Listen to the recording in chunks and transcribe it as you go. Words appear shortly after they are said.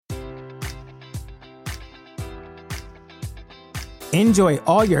Enjoy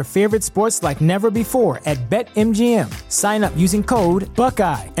all your favorite sports like never before at BetMGM. Sign up using code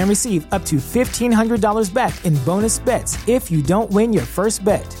Buckeye and receive up to $1,500 back in bonus bets if you don't win your first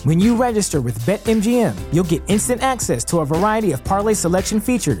bet. When you register with BetMGM, you'll get instant access to a variety of parlay selection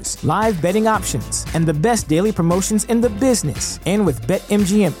features, live betting options, and the best daily promotions in the business. And with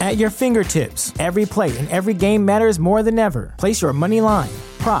BetMGM at your fingertips, every play and every game matters more than ever. Place your money line,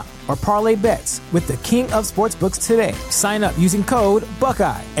 prop, or parlay bets with the king of sportsbooks today. Sign up using code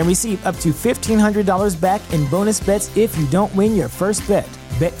Buckeye and receive up to $1,500 back in bonus bets if you don't win your first bet.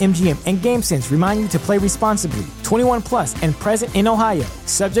 BetMGM and GameSense remind you to play responsibly. 21 plus and present in Ohio,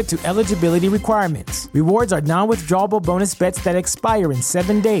 subject to eligibility requirements. Rewards are non-withdrawable bonus bets that expire in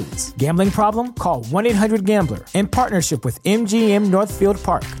 7 days. Gambling problem? Call 1-800-GAMBLER. In partnership with MGM Northfield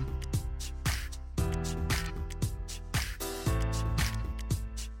Park.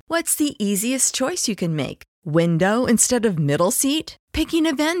 What's the easiest choice you can make? Window instead of middle seat? Picking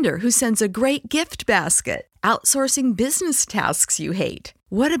a vendor who sends a great gift basket? Outsourcing business tasks you hate?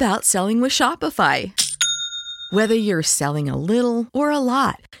 What about selling with Shopify? Whether you're selling a little or a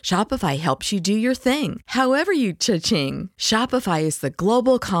lot, Shopify helps you do your thing, however you cha-ching. Shopify is the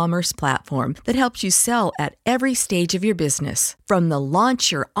global commerce platform that helps you sell at every stage of your business. From the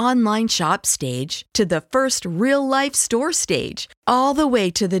launch your online shop stage to the first real-life store stage, all the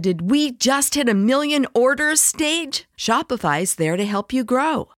way to the did we just hit 1 million orders stage. Shopify's there to help you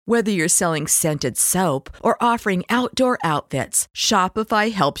grow. Whether you're selling scented soap or offering outdoor outfits,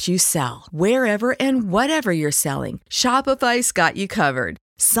 Shopify helps you sell. Wherever and whatever you're selling, Shopify's got you covered.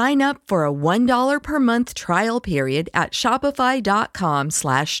 Sign up for a $1 per month trial period at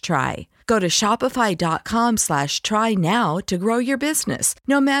shopify.com/try. Go to shopify.com/try now to grow your business,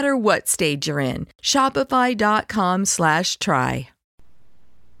 no matter what stage you're in. Shopify.com/try.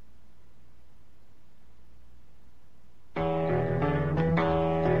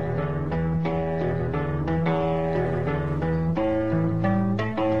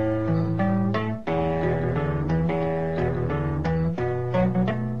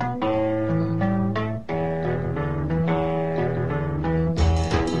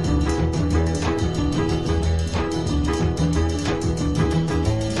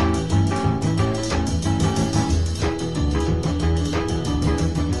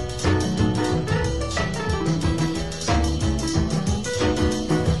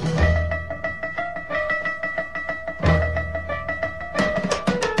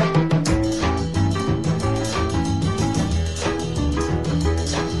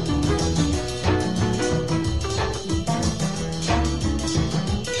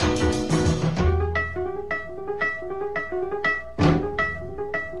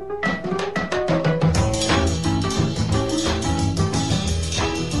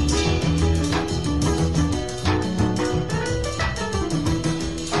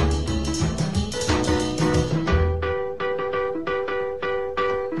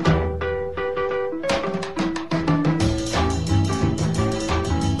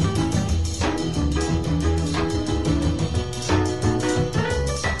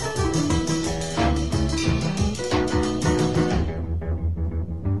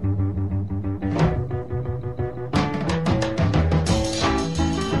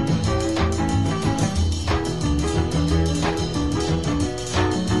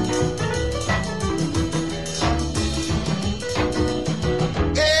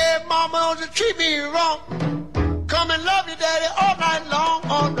 Treat me wrong. Come and love you, daddy, all night long,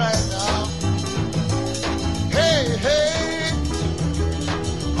 all right now. Hey, hey,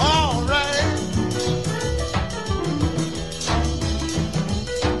 all right.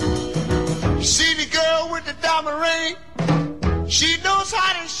 See the girl with the diamond ring? She knows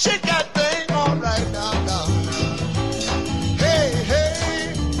how to shake that thing, all right now, now. Hey,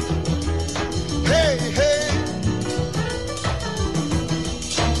 hey, hey, hey.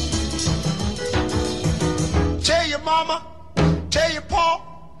 Tell your mama, tell your pa,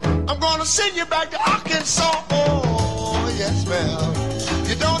 I'm gonna send you back to Arkansas. Oh, yes, ma'am.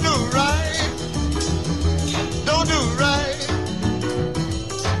 You don't do right, don't do right.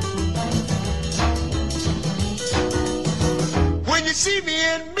 When you see me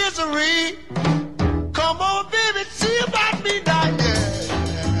in misery, come on, baby, see about me now, yeah.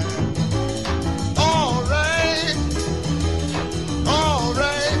 All right, all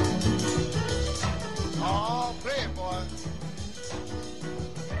right. Oh, play it, boy.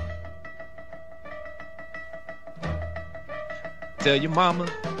 Tell your mama,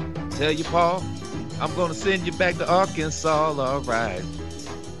 tell your pa, I'm gonna send you back to Arkansas, all right.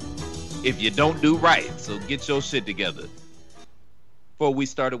 If you don't do right, so get your shit together. Before we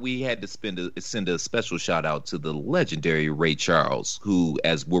started, we had to send a special shout out to the legendary Ray Charles, who,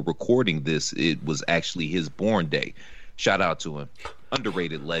 as we're recording this, it was actually his born day. Shout out to him.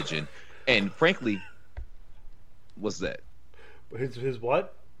 Underrated legend. And frankly, what's that? His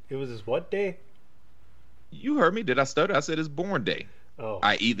what? It was his what day? You heard me. Did I stutter? I said his born day. Oh.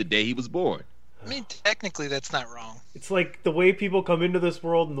 I.e. the day he was born. I mean, technically, that's not wrong. It's like the way people come into this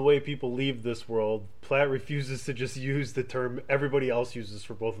world and the way people leave this world. Platt refuses to just use the term everybody else uses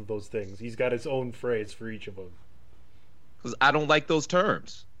for both of those things. He's got his own phrase for each of them. Because I don't like those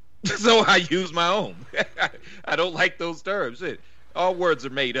terms. So I use my own. I don't like those terms. Shit. All words are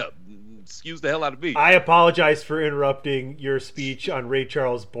made up. Excuse the hell out of me. I apologize for interrupting your speech on Ray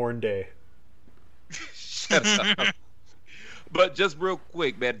Charles' born day. Shut up. But just real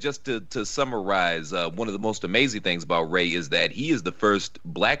quick, man, just to summarize, one of the most amazing things about Ray is that he is the first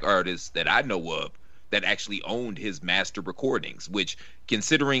black artist that I know of that actually owned his master recordings, which,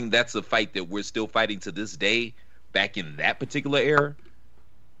 considering that's a fight that we're still fighting to this day, back in that particular era,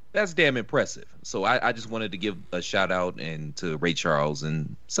 that's damn impressive. So I just wanted to give a shout out and to Ray Charles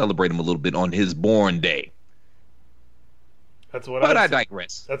and celebrate him a little bit on his born day. That's what But I say.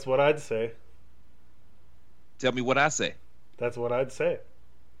 digress. That's what I'd say. Tell me what I say. That's what I'd say.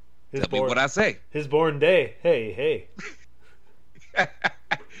 Tell me what I say. His born day. Hey.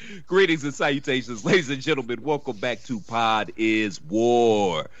 Greetings and salutations, ladies and gentlemen. Welcome back to Pod is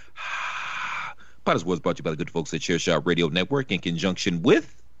War. Pod is War is brought to you by the good folks at Chairshot Radio Network in conjunction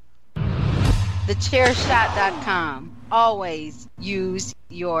with TheChairShot.com. Always use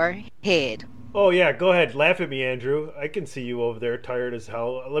your head. Oh, yeah, go ahead. Laugh at me, Andrew. I can see you over there tired as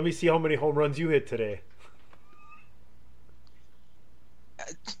hell. Let me see how many home runs you hit today.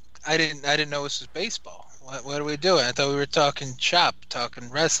 I didn't know this was baseball. What are we doing? I thought we were talking shop,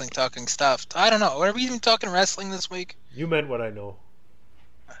 talking wrestling, talking stuff. I don't know. Are we even talking wrestling this week? You meant what I know.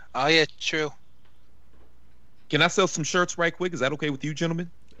 Oh, yeah, true. Can I sell some shirts right quick? Is that okay with you,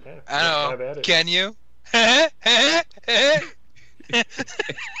 gentlemen? Yeah, I have know. at it. Can you?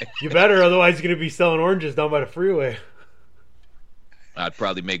 You better, otherwise you're going to be selling oranges down by the freeway. I'd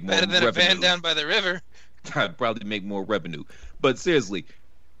probably make more Better than revenue. a van down by the river. I'd probably make more revenue. But seriously,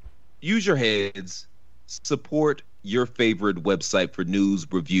 use your heads. Support your favorite website for news,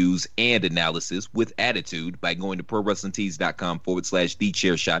 reviews, and analysis with attitude by going to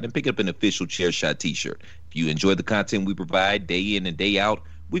ProWrestlingTees.com/TheChairShot and pick up an official Chairshot t-shirt. If you enjoy the content we provide day in and day out,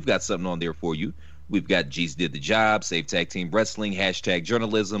 we've got something on there for you. We've got G's Did the Job, Save Tag Team Wrestling,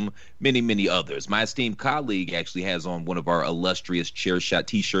 #Journalism, many, many others. My esteemed colleague actually has on one of our illustrious Chairshot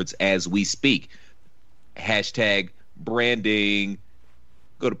t-shirts as we speak. #branding.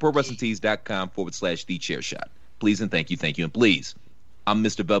 Go to ProWrestlingTees.com/TheChairShot. Please and thank you, and please. I'm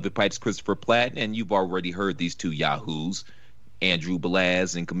Mr. Velvet Pipes, Christopher Platt, and you've already heard these two yahoos, Andrew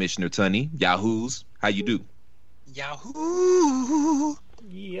Belaz and Commissioner Tunney. Yahoos, how you do? Yahoo!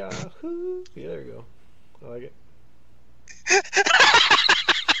 Yahoo! Yeah, there you go. I like it.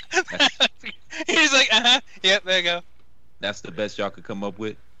 He's like, yep, there you go. That's the best y'all could come up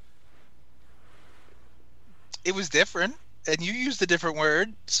with? It was different, and you used a different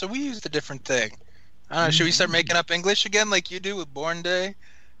word, so we used a different thing. I don't know, should we start making up English again like you do with Born Day?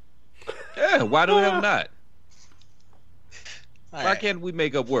 Yeah, why the hell not? All Why right. can't we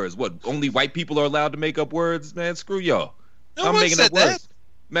make up words? What, only white people are allowed to make up words? Man, screw y'all. No I'm one making said up words. that.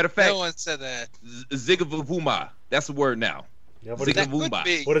 Matter of fact, No one said that. Zigavavuma. That's the word now. Yeah, what, Zig- does That could Zigavumba.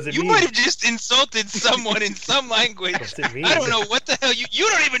 be. What does it you mean? might have just insulted someone in some language. What's it mean? I don't know what the hell you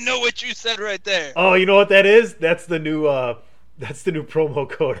don't even know what you said right there. Oh, you know what that is? That's the new promo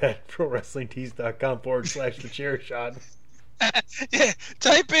code at ProWrestlingTees.com/TheChairShot. Yeah,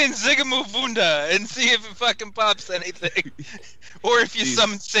 type in Zigamuvunda and see if it fucking pops anything. Or if you Jeez.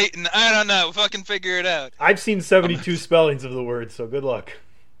 summon Satan. I don't know. Fucking figure it out. I've seen 72 spellings of the word, so good luck.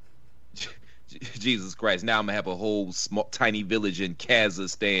 Jesus Christ. Now I'm going to have a whole small, tiny village in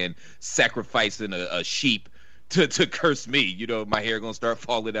Kazakhstan sacrificing a sheep to curse me. You know, my hair going to start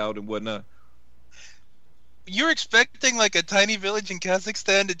falling out and whatnot. You're expecting like a tiny village in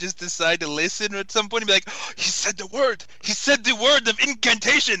Kazakhstan to just decide to listen at some point and be like, oh, he said the word. He said the word of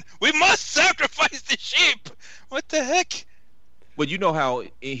incantation. We must sacrifice the sheep. What the heck? But you know how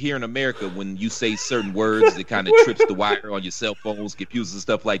here in America, when you say certain words, it kind of trips the wire on your cell phones, confuses and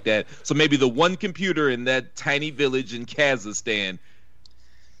stuff like that. So maybe the one computer in that tiny village in Kazakhstan,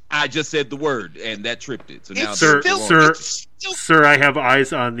 I just said the word, and that tripped it. So now It's Sir, still, sir, it's still Sir, I have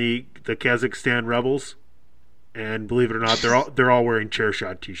eyes on the Kazakhstan rebels, and believe it or not, they're all wearing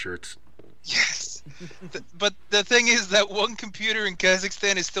Chairshot t-shirts. yes. But the thing is that one computer in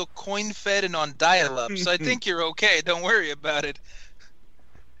Kazakhstan is still coin-fed and on dial-up, so I think you're okay. Don't worry about it.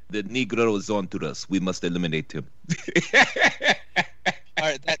 The Negro is on to us. We must eliminate him. All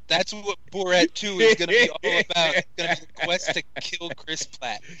right, that's what Borat 2 is going to be all about. It's going to be the quest to kill Chris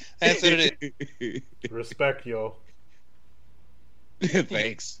Pratt. That's what it is. Respect, yo.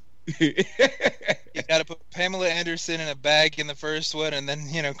 Thanks. You got to put Pamela Anderson in a bag in the first one, and then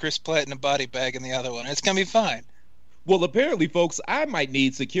Chris Pratt in a body bag in the other one. It's going to be fine. Well, apparently, folks, I might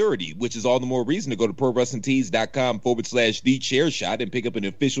need security, which is all the more reason to go to ProWrestlingTees.com/TheChairShot and pick up an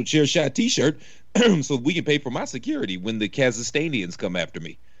official Chairshot T-shirt so we can pay for my security when the Kazakhstanians come after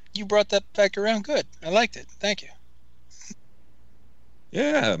me. You brought that back around good. I liked it. Thank you.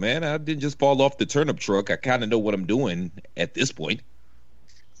 Yeah, man, I didn't just fall off the turnip truck. I kind of know what I'm doing at this point.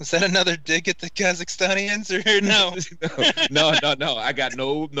 Was that another dig at the Kazakhstanians or no? No. I got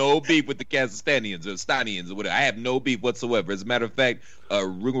no beef with the Kazakhstanians or Stanians or whatever. I have no beef whatsoever. As a matter of fact,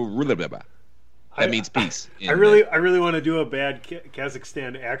 that means peace. I really want to do a bad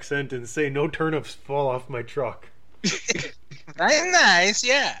Kazakhstan accent and say no turnips fall off my truck. Nice,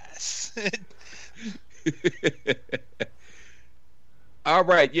 yes. All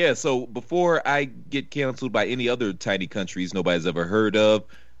right, yeah. So before I get canceled by any other tiny countries nobody's ever heard of,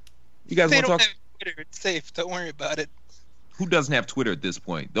 you guys want to talk? Have Twitter. It's safe. Don't worry about it. Who doesn't have Twitter at this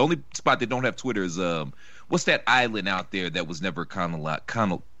point? The only spot that don't have Twitter is what's that island out there that was never that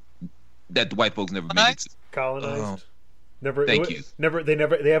the white folks never made it. Colonized. Thank you.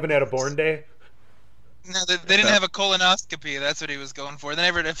 They haven't had a born day. No, they didn't have a colonoscopy. That's what he was going for. They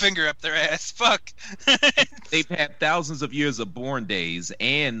never had a finger up their ass. Fuck. They've had thousands of years of born days,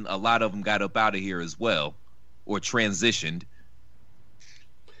 and a lot of them got up out of here as well, or transitioned.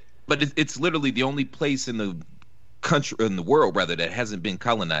 But it's literally the only place in the country, in the world rather, that hasn't been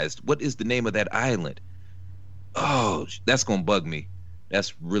colonized. What is the name of that island? Oh, that's gonna bug me.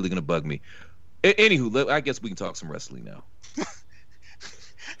 That's really gonna bug me. Anywho, I guess we can talk some wrestling now.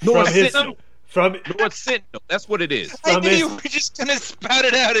 North Sentinel. That's what it is. I knew you were just gonna spout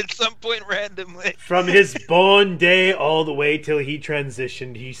it out at some point randomly. From his born day all the way till he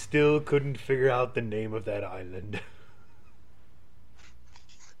transitioned, he still couldn't figure out the name of that island.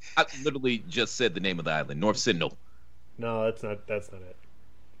 I literally just said the name of the island, North Sentinel. No, that's not it.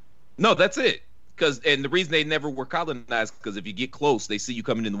 No, that's it. And the reason they never were colonized, because if you get close, they see you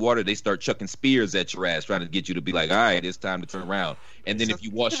coming in the water, they start chucking spears at your ass, trying to get you to be like, all right, it's time to turn around. And then if you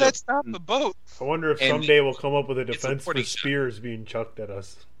wash up... stop the boat. I wonder if someday we'll come up with a defense for spears being chucked at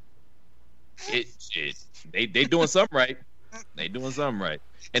us. They doing something right. They doing something right.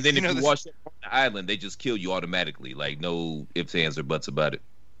 And then if you wash up on the island, they just kill you automatically. Like, no ifs, ands, or buts about it.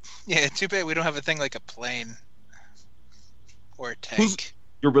 Yeah, too bad we don't have a thing like a plane. Or a tank.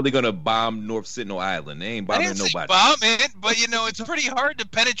 You're really gonna bomb North Sentinel Island? They ain't bothering nobody. Bomb it, but it's pretty hard to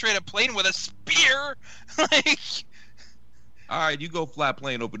penetrate a plane with a spear. All right, you go fly a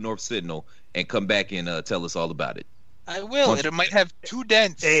plane over North Sentinel and come back and tell us all about it. I will. It might have 2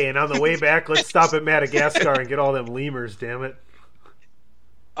 dents. Hey, and on the way back, let's stop at Madagascar and get all them lemurs. Damn it!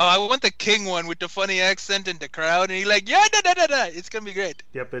 Oh, I want the king one with the funny accent and the crowd, and he's like, yeah, da. It's gonna be great.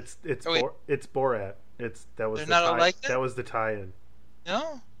 Yep, it's Borat. That was the tie-in.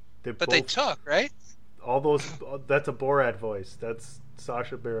 No, but they talk, right? All those. That's a Borat voice. That's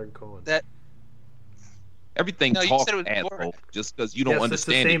Sacha Baron Cohen. Everything talks, asshole. Just because you don't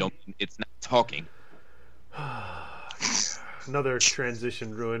understand it, don't mean it's not talking. Another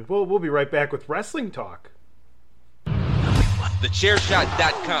transition ruined. We'll be right back with wrestling talk.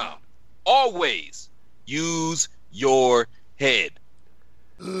 TheChairShot.com. Always use your head.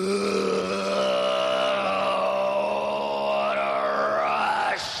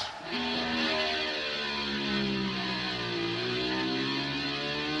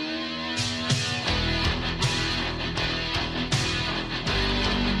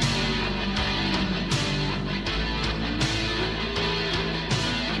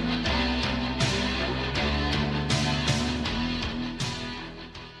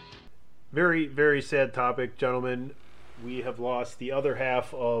 Very, very sad topic, gentlemen. We have lost the other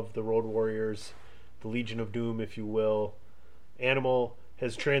half of the Road Warriors, the Legion of Doom, if you will. Animal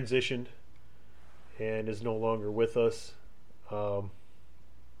has transitioned and is no longer with us. I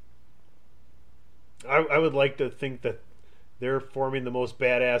would like to think that they're forming the most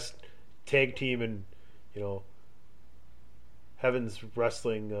badass tag team in, Heaven's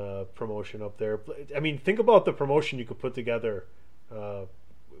Wrestling promotion up there. I mean, think about the promotion you could put together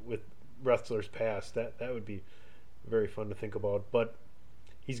with wrestlers past. That would be very fun to think about. But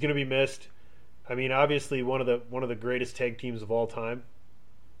he's going to be missed. I mean, obviously one of the greatest tag teams of all time,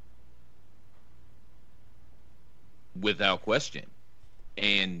 without question.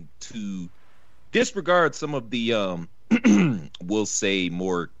 And to disregard some of the we'll say,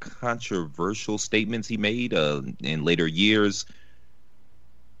 more controversial statements he made in later years.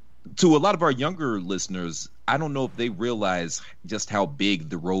 To a lot of our younger listeners, I don't know if they realize just how big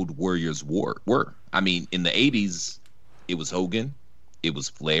the Road Warriors were. I mean, in the 80s, it was Hogan, it was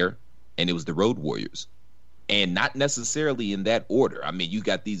Flair, and it was the Road Warriors. And not necessarily in that order. I mean, you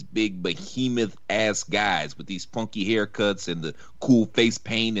got these big behemoth-ass guys with these funky haircuts and the cool face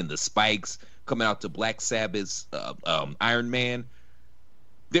paint and the spikes coming out to Black Sabbath's Iron Man.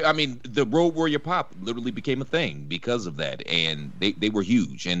 I mean, the Road Warrior pop literally became a thing because of that, and they were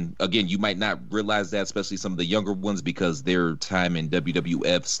huge. And again, you might not realize that, especially some of the younger ones, because their time in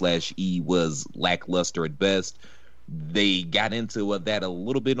WWF/E was lackluster at best. They got into that a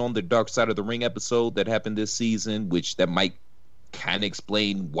little bit on the Dark Side of the Ring episode that happened this season, which that might kind of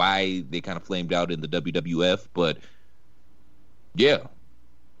explain why they kind of flamed out in the WWF. But yeah,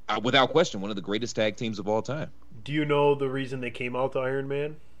 without question, one of the greatest tag teams of all time. Do you know the reason they came out to Iron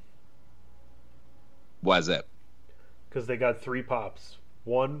Man? Why is that? Because they got 3 pops.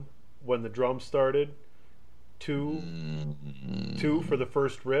 1, when the drums started. 2 for the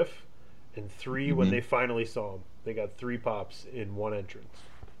first riff. And 3, when they finally saw him. They got 3 pops in 1 entrance.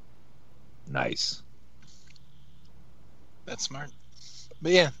 Nice. That's smart.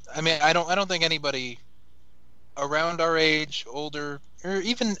 But yeah, I mean, I don't think anybody around our age, older, or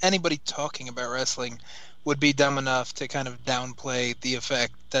even anybody talking about wrestling would be dumb enough to kind of downplay the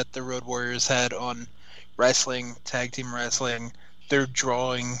effect that the Road Warriors had on wrestling, tag team wrestling, their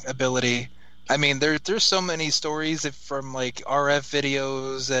drawing ability. I mean, there's so many stories from like RF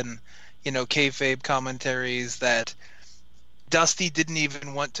videos and, you know, kayfabe commentaries that Dusty didn't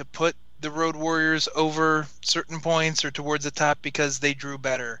even want to put the Road Warriors over certain points or towards the top because they drew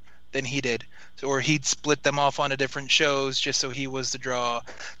better than he did. Or he'd split them off onto different shows just so he was the draw.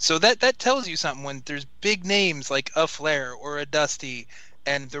 So that tells you something when there's big names like a Flair or a Dusty,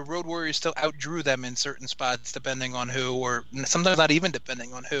 and the Road Warriors still outdrew them in certain spots depending on who, or sometimes not even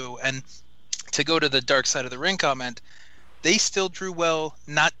depending on who. And to go to the Dark Side of the Ring comment, they still drew well,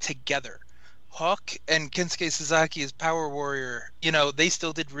 not together. Hawk and Kensuke Sasaki as Power Warrior, you know, they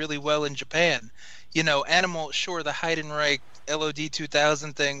still did really well in Japan. You know, Animal, sure, the Heidenreich LOD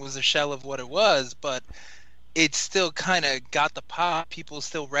 2000 thing was a shell of what it was, but it still kind of got the pop. People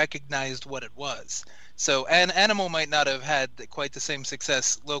still recognized what it was. So, and Animal might not have had quite the same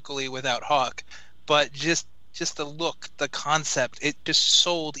success locally without Hawk, but just the look, the concept, it just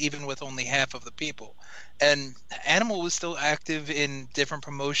sold even with only half of the people. And Animal was still active in different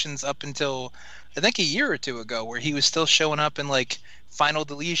promotions up until, I think, a year or two ago, where he was still showing up in, like, Final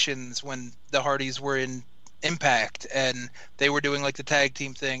Deletions when the Hardys were in Impact, and they were doing, like, the tag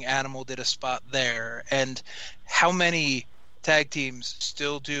team thing. Animal did a spot there. And how many tag teams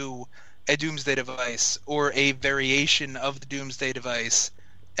still do a Doomsday Device or a variation of the Doomsday Device,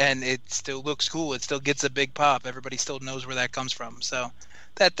 and it still looks cool, it still gets a big pop, everybody still knows where that comes from. So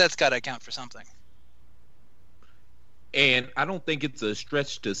that's got to account for something. And I don't think it's a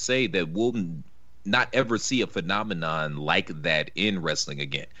stretch to say that we'll not ever see a phenomenon like that in wrestling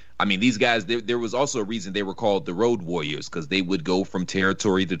again. I mean, these guys, there was also a reason they were called the Road Warriors, because they would go from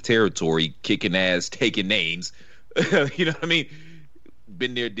territory to territory, kicking ass, taking names. You know what I mean?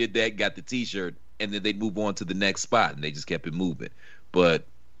 Been there, did that, got the T-shirt, and then they'd move on to the next spot, and they just kept it moving. But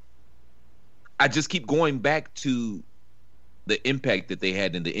I just keep going back to the impact that they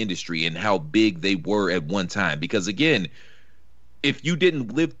had in the industry and how big they were at one time. Because again, if you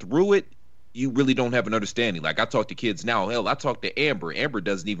didn't live through it, you really don't have an understanding. Like, I talk to kids now. Hell, I talk to Amber. Amber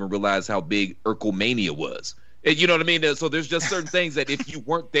doesn't even realize how big Urkelmania was. And you know what I mean? So there's just certain things that if you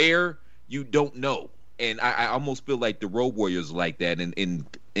weren't there, you don't know. And I almost feel like the Road Warriors like that. And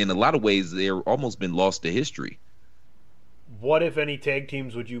in a lot of ways, they're almost been lost to history. What, if any, tag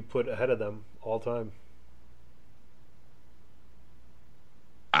teams would you put ahead of them all time?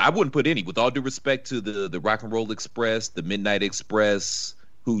 I wouldn't put any. With all due respect to the Rock and Roll Express, the Midnight Express,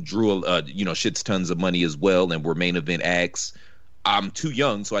 who drew shits tons of money as well and were main event acts. I'm too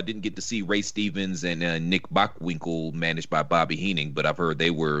young, so I didn't get to see Ray Stevens and Nick Bockwinkel managed by Bobby Heenan, but I've heard they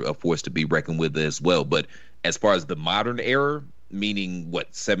were a force to be reckoned with as well. But as far as the modern era, meaning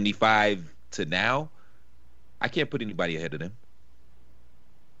 75 to now, I can't put anybody ahead of them.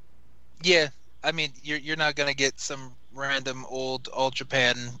 Yeah, I mean, you're not gonna get some random old All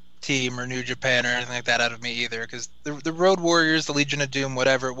Japan team or New Japan or anything like that out of me either, because the Road Warriors, the Legion of Doom,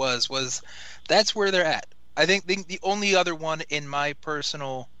 whatever it was that's where they're at. I think the only other one, in my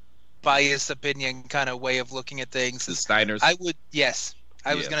personal biased opinion kind of way of looking at things, the Steiners. I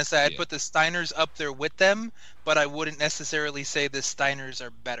was going to say I'd put the Steiners up there with them, but I wouldn't necessarily say the Steiners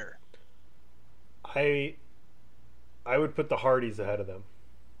are better. I would put the Hardys ahead of them.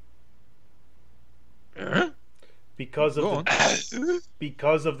 Because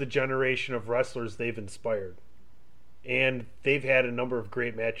of the generation of wrestlers they've inspired. And they've had a number of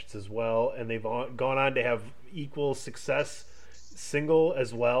great matches as well, and they've gone on to have equal success single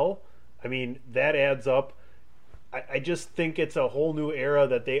as well. I mean, that adds up. I just think it's a whole new era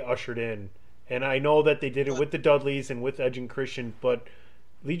that they ushered in. And I know that they did it with the Dudleys and with Edge and Christian, but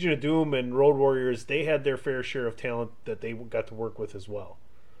Legion of Doom and Road Warriors, they had their fair share of talent that they got to work with as well.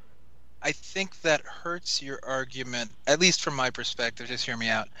 I think that hurts your argument, at least from my perspective, just hear me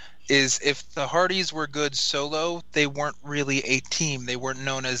out, is if the Hardys were good solo, they weren't really a team. They weren't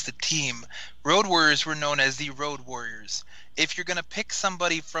known as the team. Road Warriors were known as the Road Warriors. If you're going to pick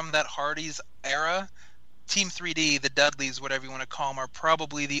somebody from that Hardys era, Team 3D, the Dudleys, whatever you want to call them, are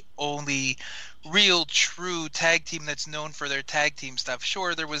probably the only real true tag team that's known for their tag team stuff.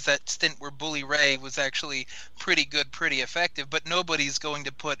 Sure, there was that stint where Bully Ray was actually pretty good, pretty effective, but nobody's going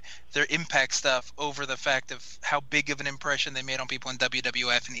to put their Impact stuff over the fact of how big of an impression they made on people in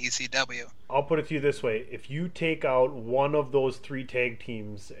WWF and ECW. I'll put it to you this way. If you take out one of those three tag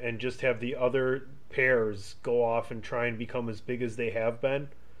teams and just have the other pairs go off and try and become as big as they have been,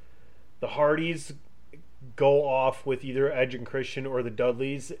 the Hardys go off with either Edge and Christian or the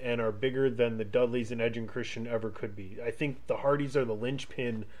Dudleys and are bigger than the Dudleys and Edge and Christian ever could be. I think the Hardys are the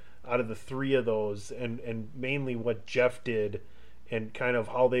linchpin out of the three of those, and mainly what Jeff did and kind of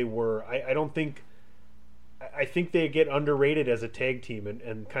how they were. I think they get underrated as a tag team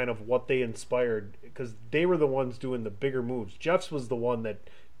and kind of what they inspired, because they were the ones doing the bigger moves. Jeff's was the one that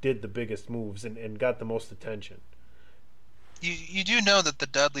did the biggest moves and got the most attention. You do know that the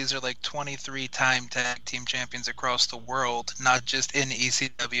Dudleys are like 23-time tag team champions across the world, not just in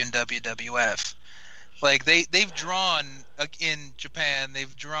ECW and WWF. Like they've drawn in Japan,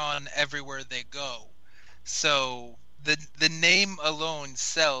 they've drawn everywhere they go. So the name alone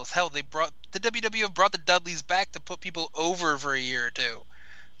sells. Hell, the WWF brought the Dudleys back to put people over for a year or two.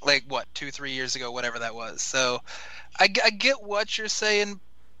 Like what, 2-3 years ago, whatever that was. So I get what you're saying,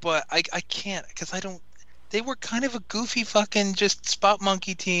 but I can't, because they were kind of a goofy fucking just spot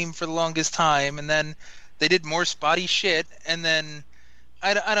monkey team for the longest time, and then they did more spotty shit, and then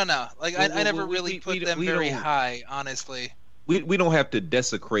I don't know. Like I never really put them very high, honestly. We don't have to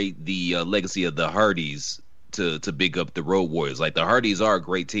desecrate the legacy of the Hardys to big up the Road Warriors. Like, the Hardys are a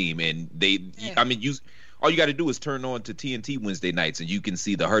great team, and all you got to do is turn on to TNT Wednesday nights, and you can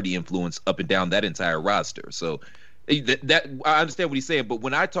see the Hardy influence up and down that entire roster. So that I understand what he's saying, but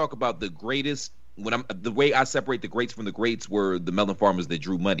when I talk about the greatest, the way I separate the greats from the greats were the melon farmers that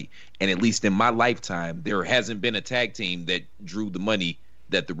drew money. And at least in my lifetime, there hasn't been a tag team that drew the money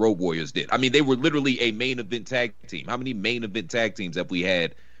that the Road Warriors did. I mean, they were literally a main event tag team. How many main event tag teams have we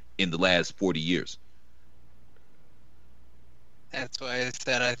had in the last 40 years? That's why I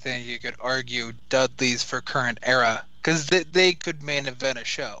said I think you could argue Dudleys for current era, because they could main event a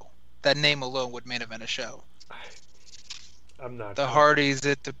show. That name alone would main event a show. I'm not. The Hardys,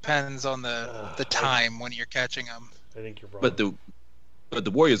 it depends on the time when you're catching them. I think you're wrong. But the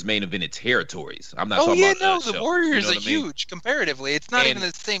Warriors main evented territories. I'm not talking about the Warriors are huge comparatively. It's not even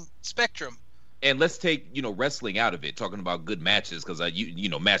the same spectrum. And let's take wrestling out of it, talking about good matches, because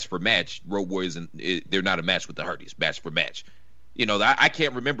match for match, Road Warriors they're not a match with the Hardys. Match for match, I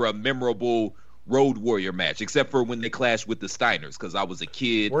can't remember a memorable Road Warrior match except for when they clashed with the Steiners, because I was a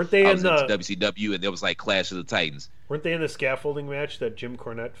kid. Weren't they in the WCW, and there was like Clash of the Titans? Weren't they in the scaffolding match that Jim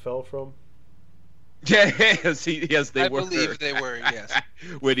Cornette fell from? Yes, they were. I believe they were, yes.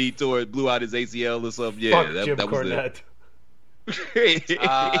 When he blew out his ACL or something. Yeah, Fuck Jim Cornette.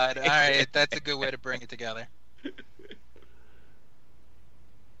 All right, that's a good way to bring it together.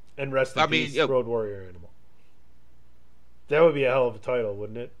 And rest in peace, Road Warrior Animal. That would be a hell of a title,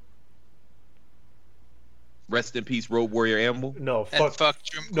 wouldn't it? Rest in peace, Road Warrior Animal? No, fuck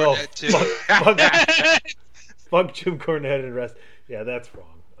Jim Cornette, too. Fuck Jim Cornette and rest. Yeah, that's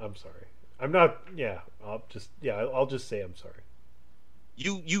wrong. I'm sorry. I'm not. Yeah, I'll just say I'm sorry.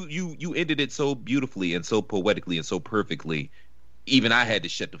 You ended it so beautifully and so poetically and so perfectly. Even I had to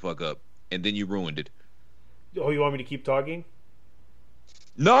shut the fuck up, and then you ruined it. Oh, you want me to keep talking?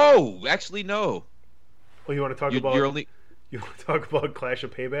 No, actually, no. Oh, you want to talk about? You want to talk about Clash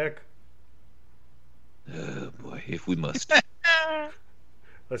of Payback? Oh boy, if we must.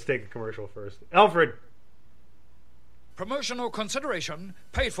 Let's take a commercial first. Alfred. Promotional consideration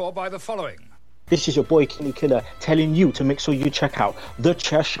paid for by the following. This is your boy Kenny Killer telling you to make sure you check out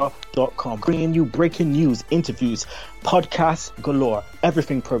thechairshot.com, bringing you breaking news, interviews, podcasts galore,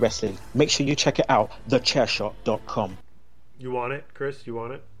 everything pro wrestling. Make sure you check it out, thechairshot.com. You want it, Chris? You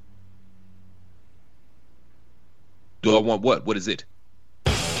want it? Do I want what? What is it?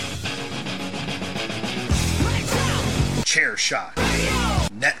 Chair Shot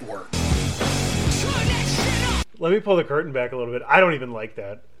Network. Let me pull the curtain back a little bit. I don't even like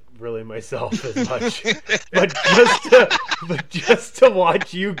that really myself as much, but just to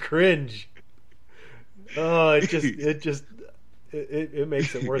watch you cringe, it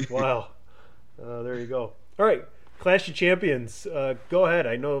makes it worthwhile. There you go. All right, Clash of Champions. Go ahead.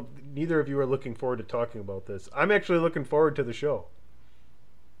 I know neither of you are looking forward to talking about this. I'm actually looking forward to the show.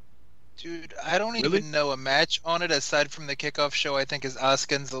 Dude, I don't even know a match on it aside from the kickoff show. I think is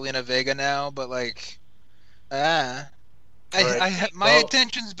Asuka and Zelina Vega now, but like. My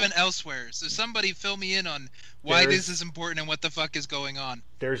attention's been elsewhere, so somebody fill me in on why this is important and what the fuck is going on.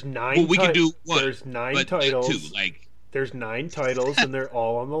 There's 9. Well, we can do one. There's 9 titles. There's 9 titles, and they're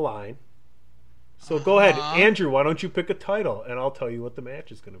all on the line. So go ahead, Andrew. Why don't you pick a title, and I'll tell you what the match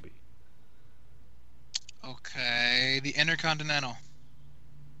is going to be. Okay, the Intercontinental.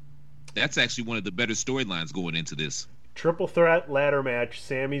 That's actually one of the better storylines going into this. Triple threat ladder match: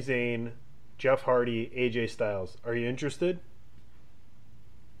 Sami Zayn, Jeff Hardy, AJ Styles. Are you interested?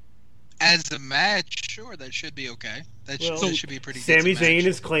 As a match, sure, that should be okay. That should be pretty good. Sami Zayn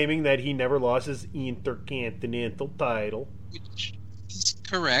is claiming that he never lost his Intercontinental title. Which is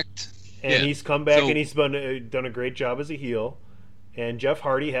correct. And he's come back and he's done a great job as a heel. And Jeff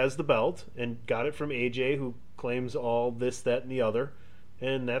Hardy has the belt and got it from AJ, who claims all this, that, and the other.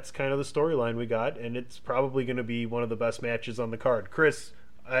 And that's kind of the storyline we got. And it's probably going to be one of the best matches on the card. Chris,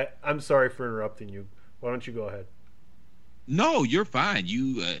 I'm sorry for interrupting you. Why don't you go ahead? No, you're fine.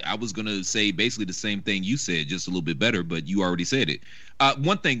 I was gonna say basically the same thing you said, just a little bit better, but you already said it.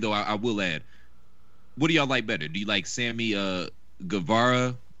 One thing though, I will add. What do y'all like better? Do you like Sammy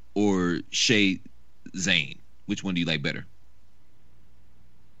Guevara or Shay Zayn? Which one do you like better?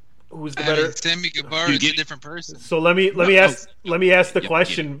 Who's the better? Sammy Guevara is a different person. So let me ask the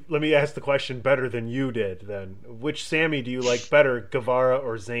question. Let me ask the question better than you did. Then, which Sammy do you like better, Guevara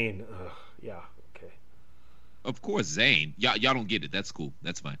or Zayn? Yeah, okay. Of course, Zayn. Y'all don't get it. That's cool.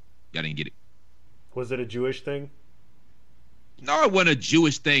 That's fine. Y'all didn't get it. Was it a Jewish thing? No, it wasn't a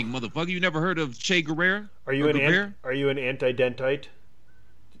Jewish thing, motherfucker. You never heard of Che Guevara? Are you an anti-dentite?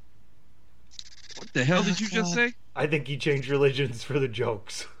 What the hell did you just say? I think he changed religions for the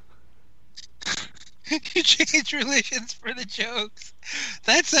jokes. You change religions for the jokes.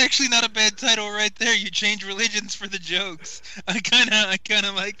 That's actually not a bad title right there. You change religions for the jokes. I kind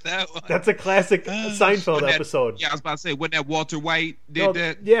of like that one. That's a classic Seinfeld episode. Yeah, I was about to say, wasn't that Walter White did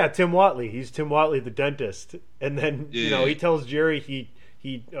that? Yeah, Tim Watley. He's Tim Watley, the dentist. And then he tells Jerry he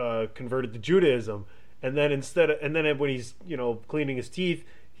converted to Judaism, and then when he's cleaning his teeth,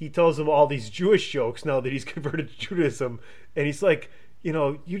 he tells him all these Jewish jokes now that he's converted to Judaism, and he's like,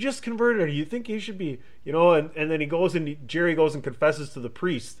 you just converted. Or you think you should be, and then Jerry goes and confesses to the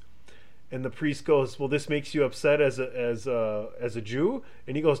priest, and the priest goes, "Well, this makes you upset as a Jew?"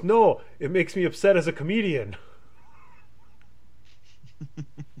 And he goes, "No, it makes me upset as a comedian."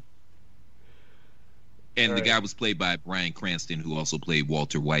 And the guy was played by Bryan Cranston, who also played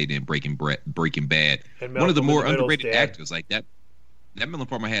Walter White in Breaking Bad. One of the more underrated actors like that. That Melon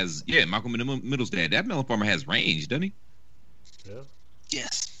Farmer has, Malcolm in the Middle's dad. That Melon Farmer has range, doesn't he? Yeah.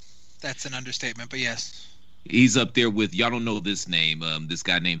 Yes, that's an understatement, but yes. He's up there with, y'all don't know this name, this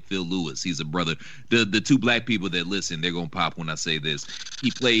guy named Phil Lewis. He's a brother. The two black people that listen, they're gonna pop when I say this. He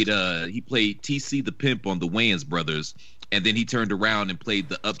played TC the Pimp on the Wayans Brothers, and then he turned around and played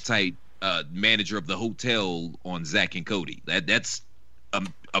the uptight manager of the hotel on Zack and Cody. That's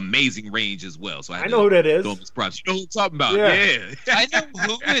amazing range as well. So I know who that is. You know who I'm talking about? Yeah. I know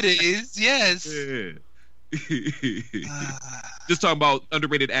who it is. Yes. Yeah. Just talking about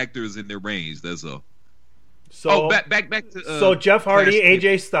underrated actors in their range. That's all. So back to so Jeff Hardy,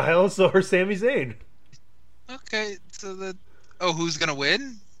 AJ Styles, or Sami Zayn. Okay, so who's gonna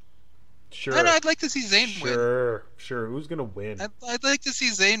win? Sure. No, I'd like to see Zayn win. Sure. Who's gonna win? I'd like to see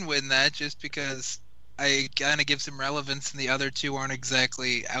Zayn win that, just because I kind of give some relevance, and the other two aren't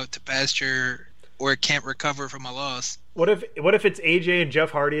exactly out to pasture or can't recover from a loss. What if it's AJ and Jeff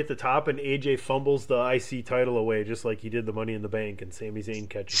Hardy at the top, and AJ fumbles the IC title away just like he did the Money in the Bank, and Sami Zayn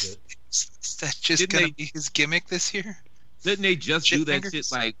catches it? Is that just gonna be his gimmick this year? Didn't they just do that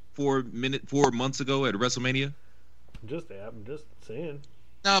shit like 4 months ago at WrestleMania? I'm just saying.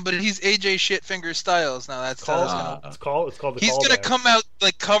 No, but he's AJ Shitfinger Styles now. That's it's called the He's callback. gonna come out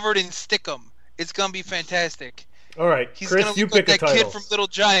like covered in stickum. It's gonna be fantastic. All right, he's Chris, gonna you look pick like a that title. kid from Little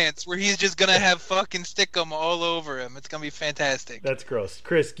Giants, where he's just gonna have fucking stickum all over him. It's gonna be fantastic. That's gross.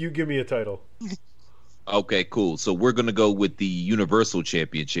 Chris, you give me a title. Okay, cool. So we're going to go with the Universal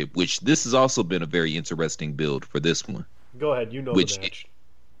Championship, which this has also been a very interesting build for this one. Go ahead, you know the match.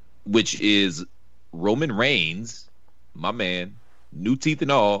 Which is Roman Reigns, my man, new teeth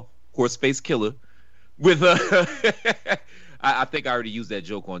and all, horse face killer, with I think I already used that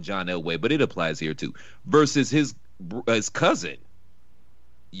joke on John Elway, but it applies here too, versus his cousin.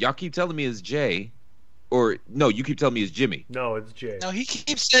 Y'all keep telling me it's Jay, or no, you keep telling me it's Jimmy. No, it's Jay. No, he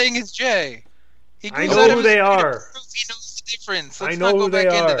keeps saying it's Jay. I know who they are. He knows the difference. I know who they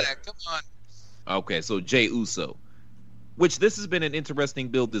are. Come on. Okay, so Jay Uso. Which this has been an interesting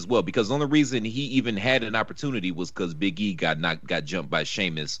build as well, because the only reason he even had an opportunity was because Big E got jumped by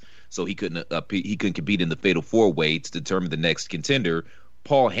Sheamus, so he couldn't compete in the Fatal 4-Way to determine the next contender.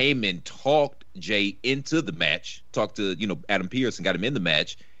 Paul Heyman talked Jay into the match, talked to Adam Pearce and got him in the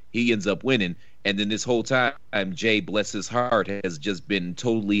match. He ends up winning, and then this whole time Jay, bless his heart, has just been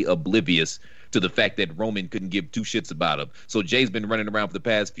totally oblivious to the fact that Roman couldn't give two shits about him. So Jay's been running around for the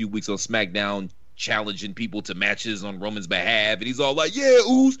past few weeks on SmackDown, challenging people to matches on Roman's behalf, and he's all like, yeah,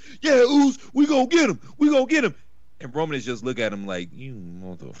 Oos, we gonna get him. And Roman is just look at him like, you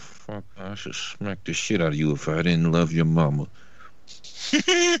motherfucker, I should smack the shit out of you if I didn't love your mama.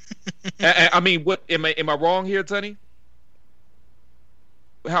 I mean, what am I wrong here, Tony?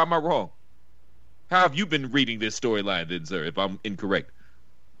 How am I wrong? How have you been reading this storyline then, sir, if I'm incorrect?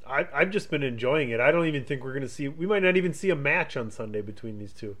 I've just been enjoying it. I don't even think we're going to see... We might not even see a match on Sunday between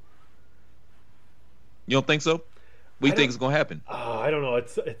these two. You don't think so? What do you think is going to happen? I don't know.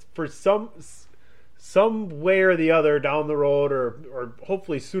 It's for some way or the other down the road, or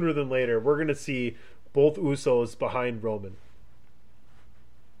hopefully sooner than later, we're going to see both Usos behind Roman.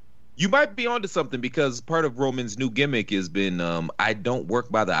 You might be onto something, because part of Roman's new gimmick has been, I don't work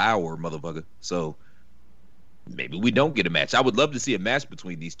by the hour, motherfucker. So maybe we don't get a match. I would love to see a match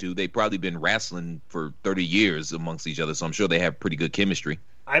between these two. They've probably been wrestling for 30 years amongst each other, so I'm sure they have pretty good chemistry.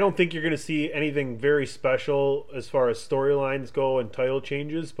 I don't think you're going to see anything very special as far as storylines go and title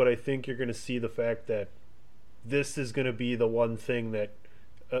changes, but I think you're going to see the fact that this is going to be the one thing that,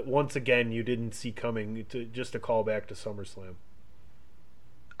 once again, you didn't see coming, just a callback to SummerSlam.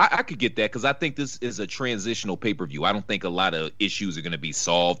 I could get that, because I think this is a transitional pay-per-view. I don't think a lot of issues are going to be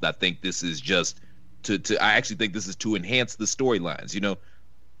solved. I think this is just I actually think this is to enhance the storylines,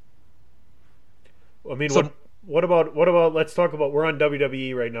 I mean, so, what about let's talk about, we're on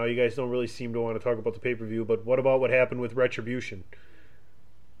WWE right now. You guys don't really seem to want to talk about the pay-per-view, but what about what happened with Retribution?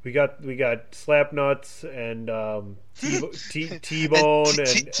 We got Slapnuts and T-Bone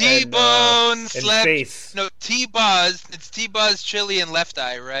and Face. No, T-Boz. It's T-Boz, Chili, and Left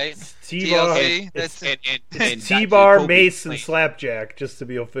Eye, right? T-Bar, and T-Bar, Mace, and Slapjack, just to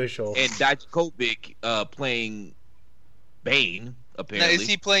be official. And Dijakovic playing Bane, apparently. Now, is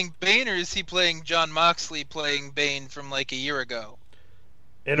he playing Bane, or is he playing John Moxley playing Bane from like a year ago?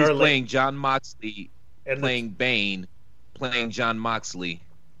 He's playing John Moxley playing Bane, playing John Moxley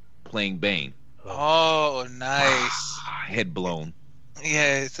playing Bane. Oh, nice. Head blown.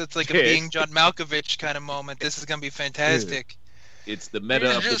 Yeah, so it's like a being John Malkovich kind of moment. This is going to be fantastic. It's the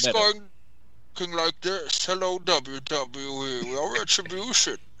meta of the meta. Going like this. Hello, WWE. We are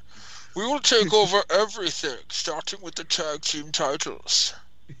Retribution. We will take over everything, starting with the tag team titles.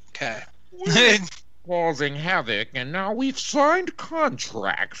 Okay. Causing havoc, and now we've signed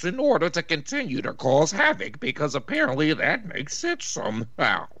contracts in order to continue to cause havoc, because apparently that makes sense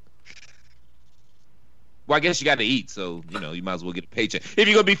somehow. Well, I guess you got to eat, so you might as well get a paycheck. If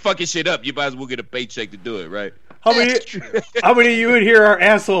you're gonna be fucking shit up, you might as well get a paycheck to do it, right? How many of you in here are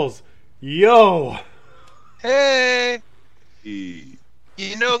assholes? Yo. Hey. The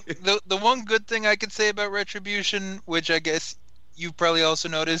one good thing I could say about Retribution, which I guess you probably also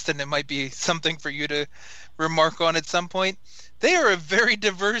noticed, and it might be something for you to remark on at some point, they are a very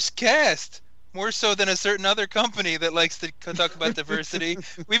diverse cast. More so than a certain other company that likes to talk about diversity.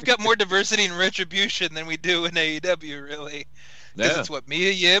 We've got more diversity in Retribution than we do in AEW, really. Because it's what,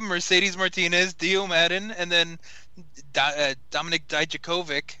 Mia Yim, Mercedes Martinez, Dio Madden, and then Dominic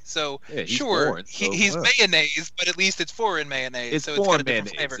Dijakovic. So, he's sure, foreign, he's mayonnaise, but at least it's foreign mayonnaise. It's so foreign got a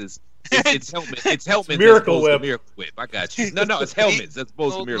different flavor. It's Hellman's. Miracle Whip. Miracle Whip. I got you. No, it's Hellman's. That's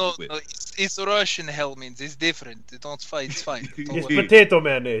supposed to Miracle Whip. No, it's Russian Hellman's. It's different. It's fine. It's potato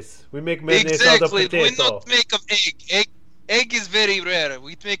mayonnaise. We make mayonnaise out of potato. We not make of egg. Egg is very rare.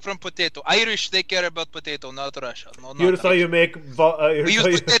 We make from potato. Irish, they care about potato, not Russia. No, here's how you make... we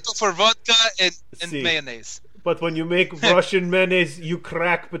use potato for vodka and mayonnaise. But when you make Russian mayonnaise, you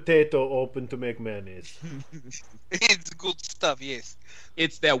crack potato open to make mayonnaise. It's good stuff, yes.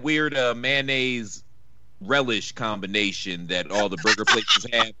 It's that weird mayonnaise relish combination that all the burger places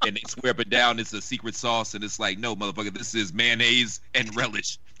have, and they swear up and down it's a secret sauce, and it's like, no, motherfucker, this is mayonnaise and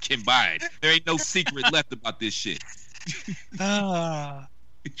relish combined. There ain't no secret left about this shit.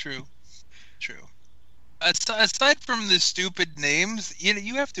 True. Aside from the stupid names,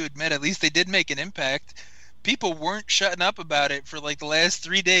 you have to admit, at least they did make an impact. People weren't shutting up about it for like the last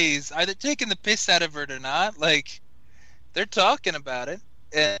 3 days, either taking the piss out of it or not. Like, they're talking about it.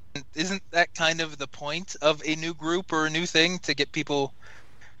 And isn't that kind of the point of a new group or a new thing, to get people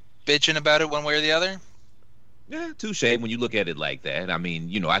bitching about it one way or the other? Yeah, touche when you look at it like that. I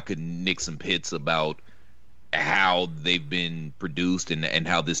mean, I could nick some hits about how they've been produced and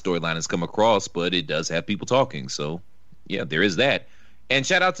how this storyline has come across, but it does have people talking. So, yeah, there is that. And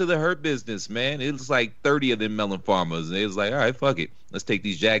shout out to the Hurt Business, man. It was like 30 of them melon farmers. And it was like, all right, fuck it. Let's take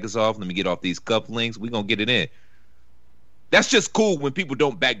these jackets off. Let me get off these cufflinks. We're going to get it in. That's just cool when people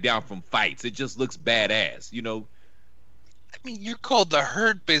don't back down from fights. It just looks badass, I mean, you're called the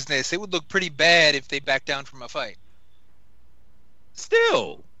Hurt Business. It would look pretty bad if they backed down from a fight.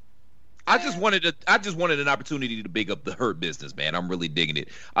 Still, I just wanted an opportunity to big up the Hurt Business, man. I'm really digging it.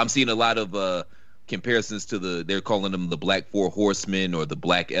 I'm seeing a lot of comparisons to they're calling them the Black Four Horsemen or the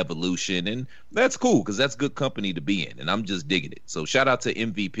Black Evolution, and that's cool because that's good company to be in, and I'm just digging it. So shout out to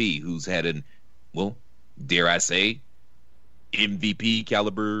MVP, who's had dare I say, MVP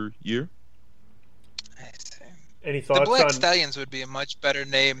caliber year. Any thoughts the Black on Stallions would be a much better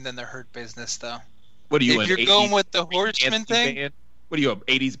name than the Hurt Business, though. What are you? If you're going with the Horseman thing? Band? What are you, an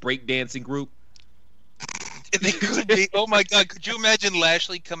 80s breakdancing group? They could be. Oh my God! Could you imagine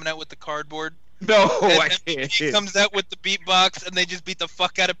Lashley coming out with the cardboard? No, I can't. He comes out with the beatbox, and they just beat the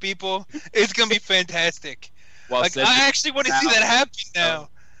fuck out of people. It's gonna be fantastic. I actually want to see that happen now.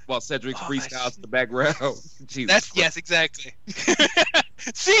 While Cedric freestyles in the background. Yes, exactly.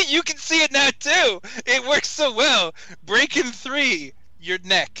 See, you can see it now too. It works so well. Breaking 3, your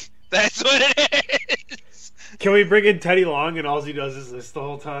neck. That's what it is. Can we bring in Teddy Long and all he does is this the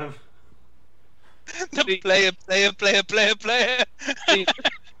whole time? The player.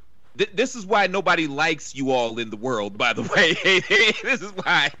 This is why nobody likes you all in the world, by the way. This is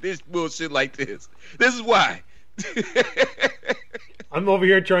why. This bullshit like this. This is why. I'm over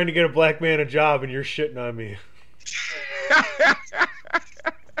here trying to get a black man a job, and you're shitting on me.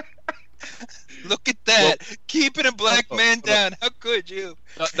 Look at that. Keeping a black man down. How could you?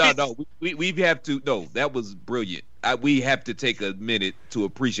 No. We have to. No, that was brilliant. We have to take a minute to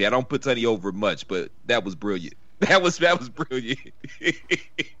appreciate. I don't put Tony over much, but that was brilliant. That was brilliant.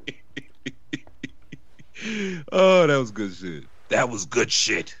 Oh, that was good shit. That was good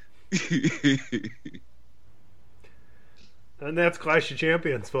shit. And that's Clash of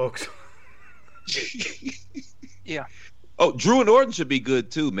Champions, folks. Yeah. Oh, Drew and Orton should be good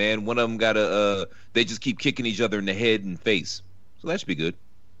too, man. One of them got they just keep kicking each other in the head and face. So that should be good.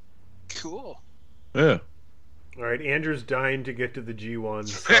 Cool. Yeah. All right, Andrew's dying to get to the G1.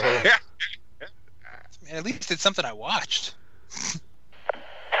 So. Man, at least it's something I watched. Sierra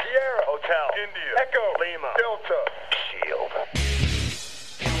Hotel, India, Echo, Lima, Delta, Shield.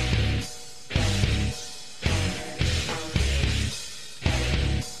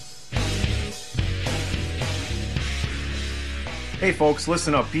 Hey folks,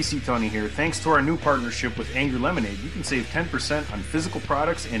 listen up, PC Tony here. Thanks to our new partnership with Angry Lemonade, you can save 10% on physical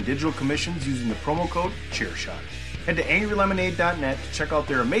products and digital commissions using the promo code CHAIRSHOT. Head to angrylemonade.net to check out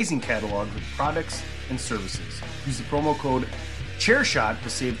their amazing catalog of products and services. Use the promo code CHAIRSHOT to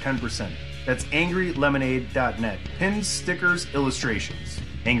save 10%. That's angrylemonade.net. Pins, stickers, illustrations.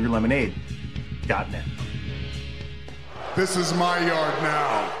 angrylemonade.net. This is my yard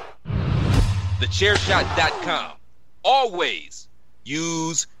now. TheChairShot.com. Always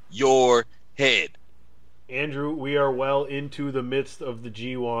use your head. Andrew, we are well into the midst of the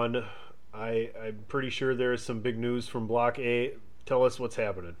G1. I'm pretty sure there is some big news from Block A. Tell us what's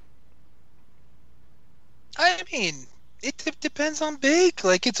happening. I mean, it depends on big.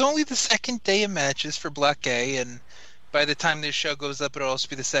 Like, it's only the second day of matches for Block A, and by the time this show goes up, it'll also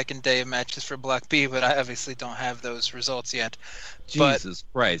be the second day of matches for Block B, but I obviously don't have those results yet. Jesus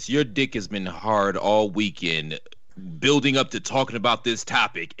Christ, your dick has been hard all weekend building up to talking about this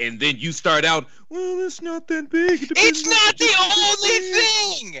topic, and then you start out, well, it's not that big. It's not the only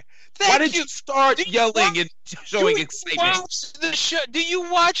thing! Why did you start yelling and showing excitement? Do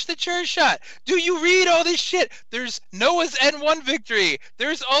you watch the Chair Shot? Do you read all this shit? There's Noah's N1 victory.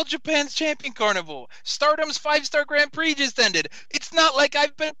 There's All Japan's Champion Carnival. Stardom's 5-star Grand Prix just ended. It's not like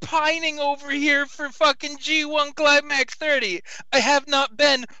I've been pining over here for fucking G1 Climax 30. I have not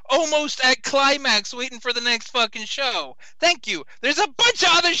been almost at Climax waiting for the next fucking show. Thank you. There's a bunch of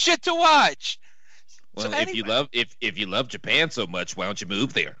other shit to watch. Well, So anyway. if you love Japan so much, why don't you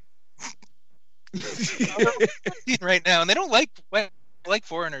move there? Right now, and they don't like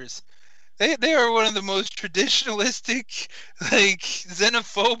foreigners. They are one of the most traditionalistic, like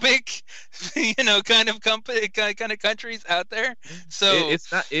xenophobic, kind of countries out there. So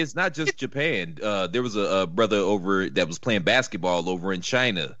it's not just Japan. There was a brother over that was playing basketball over in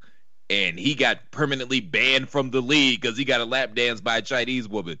China, and he got permanently banned from the league because he got a lap dance by a Chinese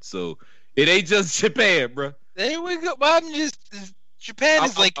woman. So it ain't just Japan, bro. There we go. Well, Japan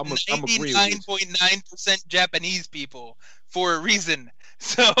is like 99.9% Japanese people for a reason.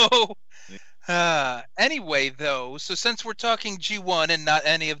 So. Anyway, though, so since we're talking G1 and not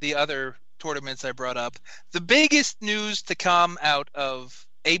any of the other tournaments I brought up, the biggest news to come out of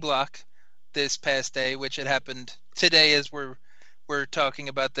A Block this past day, which had happened today as we're talking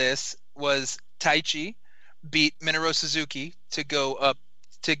about this, was Taichi beat Minoru Suzuki to go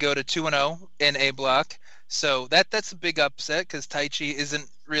to 2-0 in A Block. So that's a big upset because Taichi isn't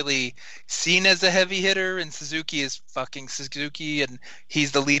really seen as a heavy hitter, and Suzuki is fucking Suzuki, and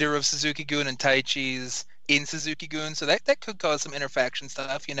he's the leader of Suzuki-gun, and Taichi's in Suzuki-gun. So that could cause some interfaction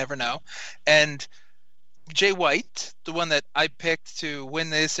stuff. You never know. And Jay White, the one that I picked to win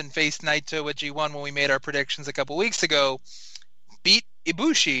this and face Naito at G1 when we made our predictions a couple weeks ago, beat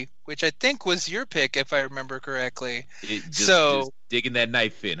Ibushi, which I think was your pick, if I remember correctly. Just digging that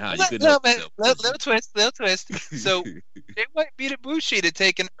knife in, huh? Little twist. So Jay White beat Ibushi to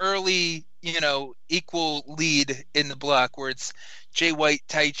take an early, equal lead in the block, where it's Jay White,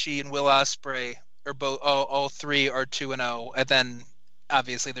 Taichi, and Will Ospreay are both. All three are 2-0, and then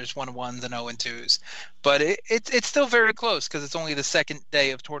obviously there's 1-1s and 0-2s. But it's still very close because it's only the second day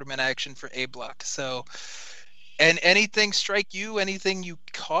of tournament action for A Block. So. And anything strike you? Anything you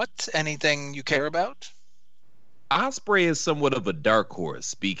caught? Anything you care about? Ospreay is somewhat of a dark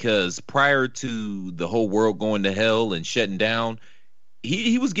horse because prior to the whole world going to hell and shutting down,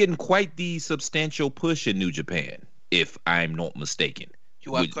 he was getting quite the substantial push in New Japan, if I'm not mistaken.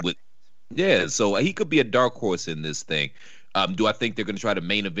 Yeah, so he could be a dark horse in this thing. Do I think they're going to try to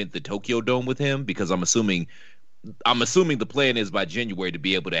main event the Tokyo Dome with him? Because I'm assuming the plan is by January to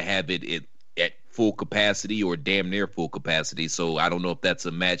be able to have it at full capacity or damn near full capacity. So I don't know if that's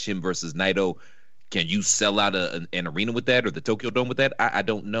a match, him versus Naito. Can you sell out an arena with that or the Tokyo Dome with that? I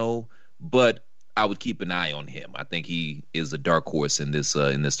don't know, but I would keep an eye on him. I think he is a dark horse in this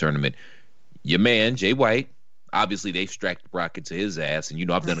tournament. Your man, Jay White, obviously they've strapped rocket to his ass,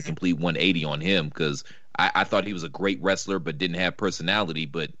 and I've done a complete 180 on him because I thought he was a great wrestler but didn't have personality,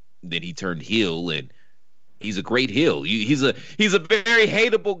 but then he turned heel, and he's a great heel. He's a very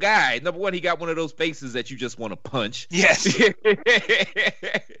hateable guy. Number one, he got one of those faces that you just want to punch. Yes.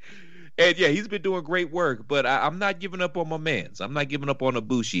 And yeah, he's been doing great work, but I'm not giving up on my mans. I'm not giving up on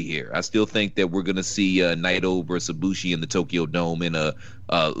Ibushi here. I still think that we're going to see Naito versus Ibushi in the Tokyo Dome in a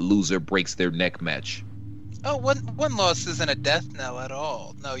loser breaks their neck match. Oh, one loss isn't a death knell at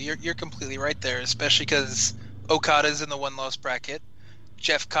all. No, you're completely right there, especially because Okada's in the one-loss bracket.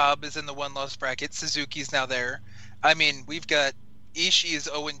 Jeff Cobb is in the one-loss bracket. Suzuki's now there. I mean, we've got Ishii is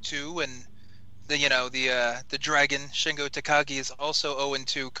 0-2, and the Dragon Shingo Takagi is also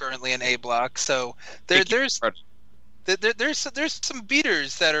 0-2 currently in A Block. So there's some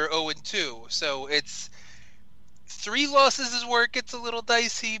beaters that are 0-2. So it's 3 losses is where it gets a little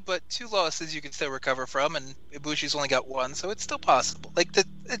dicey, but 2 losses you can still recover from, and Ibushi's only got 1, so it's still possible.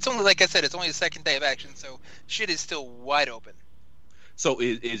 It's only, like I said, it's only the second day of action, so shit is still wide open. So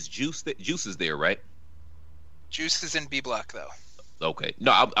is Juice is there, right? Juice is in B Block, though. Okay.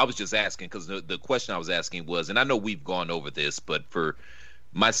 No, I was just asking because the question I was asking was, and I know we've gone over this, but for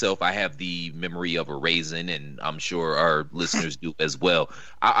myself, I have the memory of a raisin, and I'm sure our listeners do as well.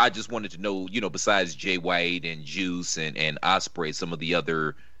 I just wanted to know, besides Jay White and Juice and Ospreay, some of the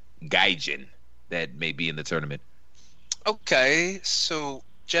other gaijin that may be in the tournament. Okay, so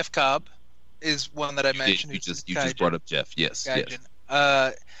Jeff Cobb is one that I mentioned. You just brought up Jeff. Yes. Gaijin.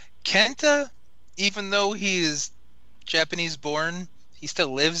 Kenta, even though he is Japanese born, he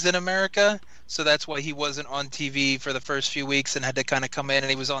still lives in America, so that's why he wasn't on TV for the first few weeks and had to kind of come in, and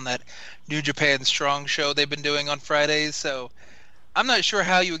he was on that New Japan Strong show they've been doing on Fridays. So I'm not sure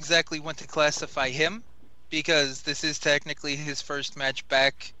how you exactly want to classify him, because this is technically his first match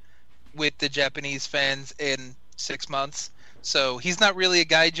back with the Japanese fans in 6 months. So he's not really a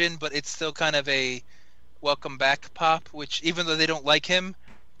gaijin, but it's still kind of a welcome back pop, which even though they don't like him,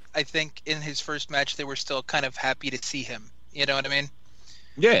 I think in his first match they were still kind of happy to see him. You know what I mean?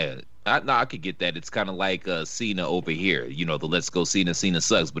 Yeah, I could get that. It's kind of like Cena over here. The Let's Go Cena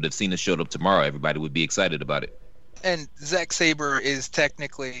sucks, but if Cena showed up tomorrow, everybody would be excited about it. And Zack Sabre is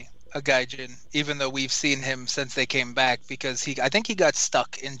technically a gaijin, even though we've seen him since they came back, because I think he got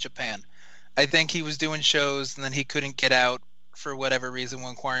stuck in Japan. I think he was doing shows and then he couldn't get out for whatever reason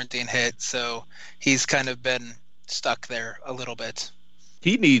when quarantine hit, so he's kind of been stuck there a little bit.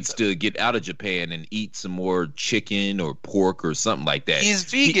 He needs to get out of Japan and eat some more chicken or pork or something like that. He's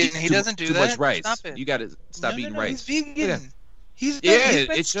vegan. He doesn't do too that. much rice. Stop it. You got to stop eating rice. He's vegan. Yeah. He's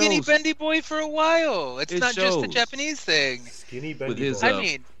been skinny shows. bendy boy for a while. It's not just a shows. Japanese thing. Skinny bendy With his, boy. I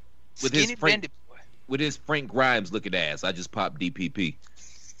mean, with skinny his Frank, bendy boy. with his Frank Grimes looking ass, I just popped DPP.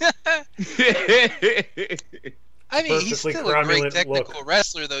 I mean, he's Perfectly still a great cromulent technical look.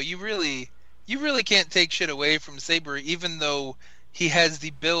 wrestler, though. You really can't take shit away from Sabre, even though he has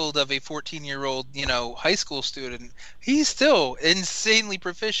the build of a 14-year-old, high school student. He's still insanely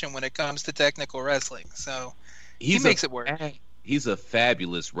proficient when it comes to technical wrestling. So he makes it work. He's a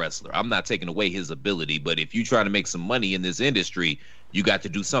fabulous wrestler. I'm not taking away his ability, but if you try to make some money in this industry, you got to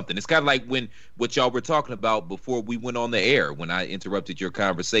do something. It's kind of like what y'all were talking about before we went on the air, when I interrupted your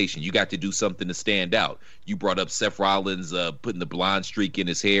conversation. You got to do something to stand out. You brought up Seth Rollins putting the blonde streak in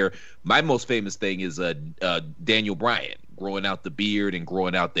his hair. My most famous thing is Daniel Bryan growing out the beard and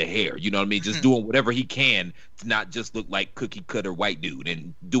growing out the hair. You know what I mean? Just doing whatever he can to not just look like cookie cutter white dude,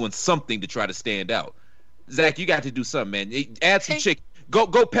 and doing something to try to stand out. Zach, you got to do something, man. Add some chicken. Go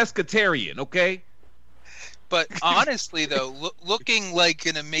pescatarian, okay? But honestly, though, looking like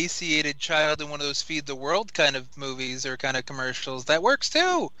an emaciated child in one of those Feed the World kind of movies or kind of commercials, that works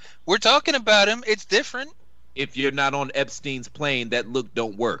too. We're talking about him. It's different. If you're not on Epstein's plane, that look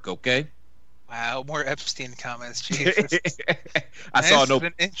don't work, okay? Wow, more Epstein comments. Jesus. I saw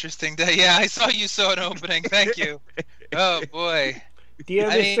an interesting day. Yeah, I saw you saw an opening. Thank you. Oh, boy. Dear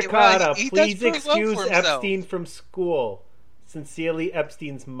Mr. Carter, please excuse Epstein from school. Sincerely,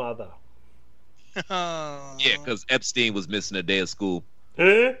 Epstein's mother. Oh. Yeah, because Epstein was missing a day of school.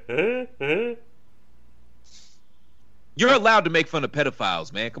 Huh? You're allowed to make fun of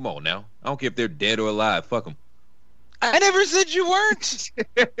pedophiles, man. Come on now. I don't care if they're dead or alive. Fuck them. I never said you weren't.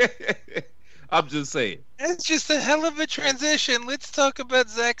 I'm just saying. It's just a hell of a transition. Let's talk about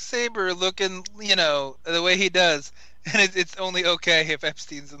Zack Sabre looking, the way he does. And it's only okay if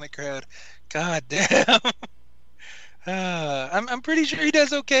Epstein's in the crowd. God damn. I'm pretty sure he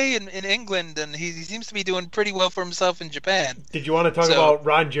does okay in England, and he seems to be doing pretty well for himself in Japan. Did you want to talk about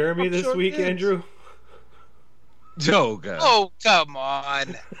Ron Jeremy this week, Andrew? Oh, God. Oh, come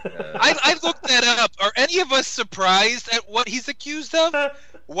on. I looked that up. Are any of us surprised at what he's accused of?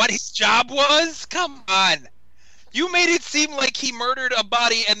 What his job was? Come on. You made it seem like he murdered a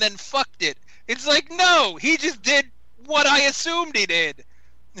body and then fucked it. It's like, no, he just did what I assumed he did.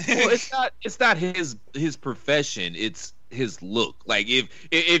 Well, it's not his profession, it's his look. Like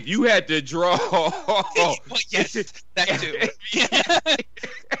if you had to draw well, yes, that too.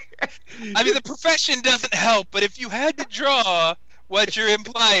 I mean, the profession doesn't help, but if you had to draw what you're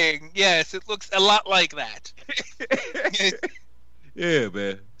implying, yes, it looks a lot like that. Yeah,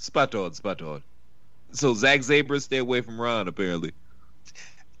 man. Spot on. So Zack Sabre, stay away from Ron, apparently.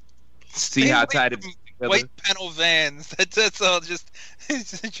 See how tight it is. White panel vans. That's all. Just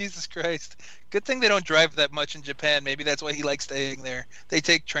Jesus Christ. Good thing they don't drive that much in Japan. Maybe that's why he likes staying there. They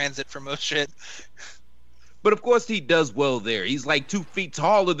take transit for most shit. But of course he does well there. He's like 2 feet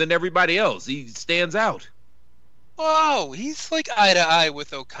taller than everybody else. He stands out. Whoa, he's like eye to eye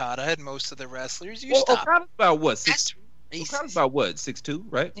with Okada and most of the wrestlers. Okada's about what? Okada's about what? 6'2",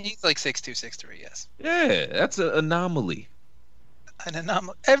 right? He's like 6'2", 6'3", yes. Yeah, that's an anomaly. An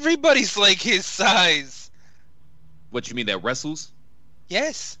anomaly. Everybody's like his size. What, you mean that wrestles?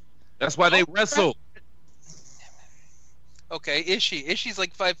 Yes. That's why they wrestle. Okay, Ishii's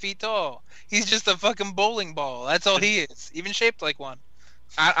like 5 feet tall. He's just a fucking bowling ball. That's all he is. Even shaped like one.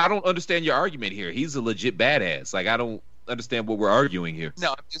 I don't understand your argument here. He's a legit badass. Like, I don't understand what we're arguing here.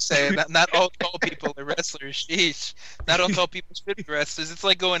 No, I'm just saying not all tall people are wrestlers. Sheesh. Not all tall people should be wrestlers. It's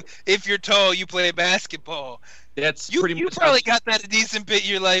like going, if you're tall, you play basketball. That's pretty much. You probably got that a decent bit in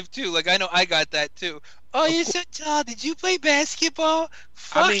your life too. Like I know I got that too. Oh, you're so tall. Did you play basketball?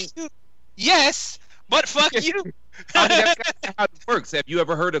 Fuck you. Yes, but fuck you. I mean, that's how it works. Have you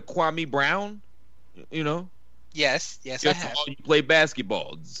ever heard of Kwame Brown? You know. Yes, I have. You play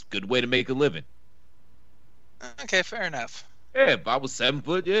basketball. It's a good way to make a living. Okay, fair enough. Yeah, if I was 7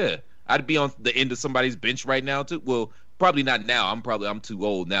 foot, yeah, I'd be on the end of somebody's bench right now too. Well, probably not now. I'm too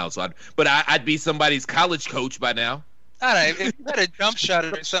old now. But I'd be somebody's college coach by now. All right, if you had a jump shot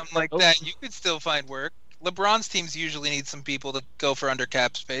or something like that, you could still find work. LeBron's teams usually need some people to go for under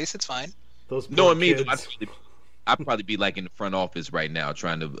cap space. It's fine. No, I'd probably be like in the front office right now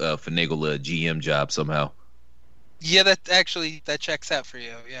trying to finagle a GM job somehow. Yeah, that checks out for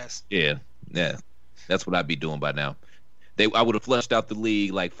you. Yes. Yeah. That's what I'd be doing by now. I would have flushed out the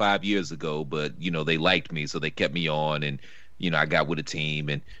league like 5 years ago, but they liked me, so they kept me on, and I got with a team,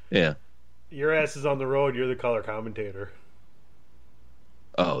 and yeah. Your ass is on the road. You're the color commentator.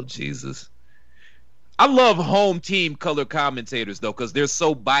 Oh, Jesus. I love home team color commentators, though, because they're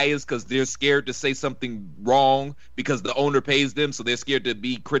so biased, because they're scared to say something wrong because the owner pays them, so they're scared to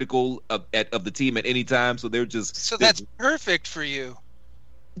be critical of the team at any time, so they're just... So that's perfect for you.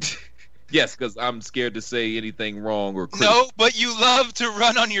 Yes, because I'm scared to say anything wrong or critical. No, but you love to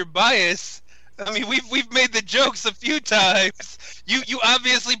run on your bias. I mean, we've made the jokes a few times. You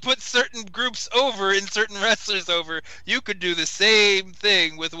obviously put certain groups over and certain wrestlers over. You could do the same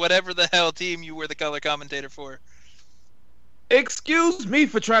thing with whatever the hell team you were the color commentator for. Excuse me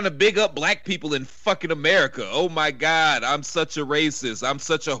for trying to big up black people in fucking America. Oh my God, I'm such a racist. I'm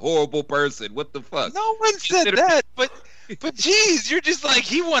such a horrible person. What the fuck? No one said that, but geez, you're just like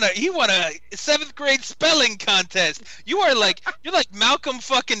he won a 7th grade spelling contest. You're like Malcolm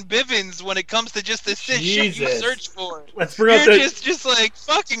fucking Bivens when it comes to just this shit you search for. Let's bring out just like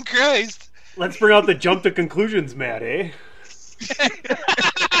fucking Christ. Let's bring out the jump to conclusions, Matt, eh?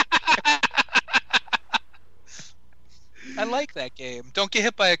 I like that game. Don't get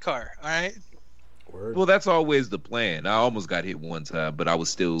hit by a car, all right? Word. Well, that's always the plan. I almost got hit one time, but I was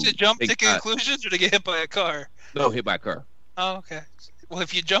still... To jump to conclusions or to get hit by a car? No, hit by a car. Oh, okay. Well,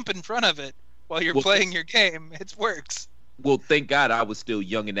 if you jump in front of it while you're playing your game, it works. Well, thank God I was still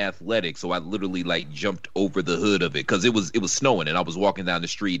young and athletic, so I literally jumped over the hood of it because it was snowing, and I was walking down the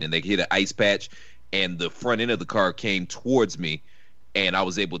street, and they hit an ice patch, and the front end of the car came towards me, and I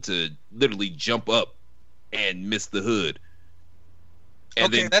was able to literally jump up and miss the hood.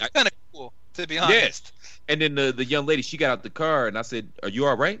 And okay, that's kind of cool, to be honest. Yeah. And then the young lady, she got out the car, and I said, "Are you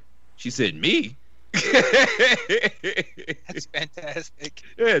all right?" She said, "Me?" That's fantastic.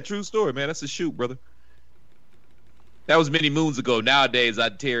 Yeah, true story, man. That's a shoot, brother. That was many moons ago. Nowadays,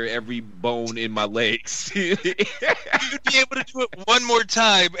 I'd tear every bone in my legs. You'd be able to do it one more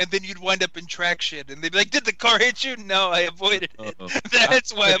time, and then you'd wind up in traction. And they'd be like, "Did the car hit you?" No, I avoided it.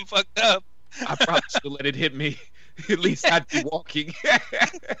 That's why I'm fucked up. I probably should have let it hit me. At least I'd be walking.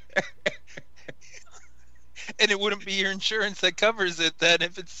 And it wouldn't be your insurance that covers it then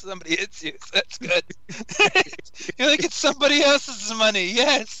if it's somebody hits you. So that's good. You're like, it's somebody else's money.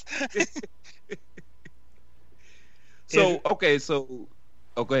 Yes. So, okay, so...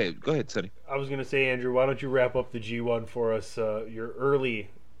 Oh, go ahead, Sonny. I was going to say, Andrew, why don't you wrap up the G1 for us? Your early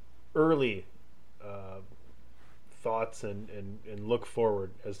thoughts and look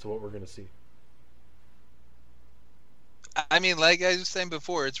forward as to what we're going to see. I mean, like I was saying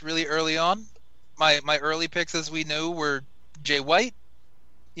before, it's really early on. My early picks, as we knew, were Jay White.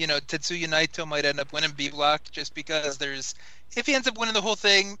 Tetsuya Naito might end up winning B Block just because if he ends up winning the whole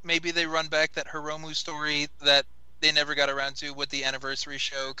thing, maybe they run back that Hiromu story that they never got around to with the anniversary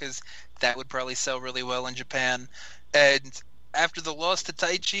show, because that would probably sell really well in Japan. And after the loss to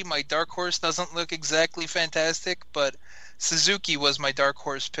Taichi, my dark horse doesn't look exactly fantastic, but Suzuki was my dark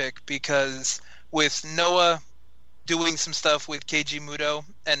horse pick because with Noah doing some stuff with Keiji Muto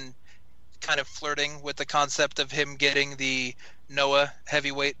and kind of flirting with the concept of him getting the Noah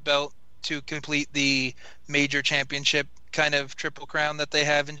heavyweight belt to complete the major championship kind of triple crown that they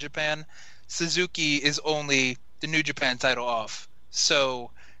have in Japan, Suzuki is only the New Japan title off.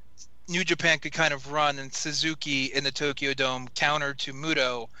 So New Japan could kind of run and Suzuki in the Tokyo Dome counter to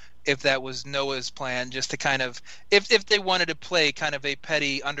Muto if that was Noah's plan, just to kind of, if they wanted to play kind of a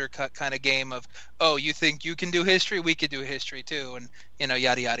petty undercut kind of game of, oh, you think you can do history? We could do history too, and,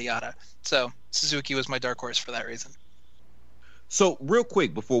 yada, yada, yada. So Suzuki was my dark horse for that reason. So real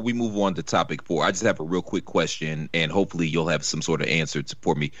quick, before we move on to topic 4, I just have a real quick question, and hopefully you'll have some sort of answer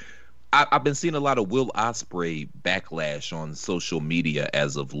for me. I've been seeing a lot of Will Ospreay backlash on social media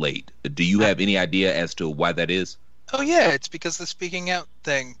as of late. Do you have any idea as to why that is? Oh, yeah, it's because the speaking out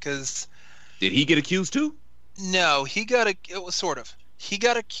thing, because... Did he get accused too? No, he got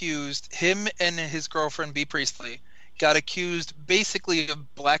accused, him and his girlfriend, Bea Priestley, got accused basically of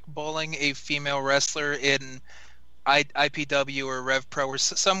blackballing a female wrestler in IPW or Rev Pro or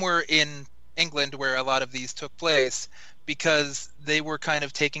somewhere in England where a lot of these took place, because they were kind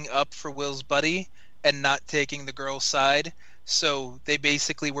of taking up for Will's buddy and not taking the girl's side. So they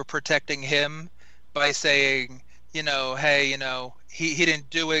basically were protecting him by saying, hey, he didn't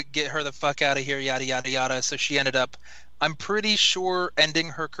do it, get her the fuck out of here, yada, yada, yada. So she ended up, I'm pretty sure, ending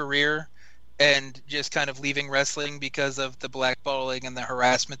her career and just kind of leaving wrestling because of the blackballing and the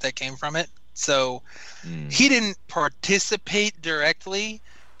harassment that came from it. So he didn't participate directly,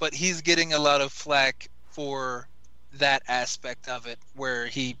 but he's getting a lot of flack for that aspect of it, where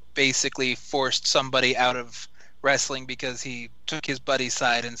he basically forced somebody out of wrestling because he took his buddy's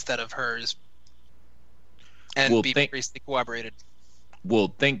side instead of hers. And Beef Priestley cooperated.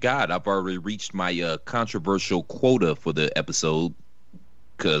 Well, thank God I've already reached my controversial quota for the episode,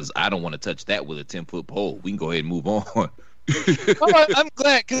 because I don't want to touch that with a 10-foot pole. We can go ahead and move on. Well, I'm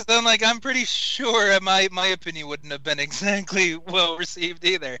glad, because I'm pretty sure my opinion wouldn't have been exactly well received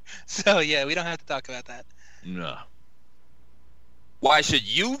either. So yeah, we don't have to talk about that. No. Why should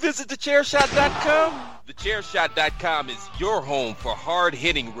you visit thechairshot.com? Thechairshot.com is your home for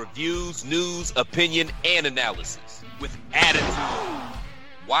hard-hitting reviews, news, opinion, and analysis with attitude.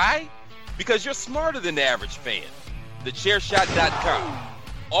 Why? Because you're smarter than the average fan. Thechairshot.com.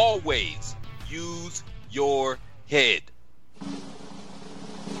 Always use your head.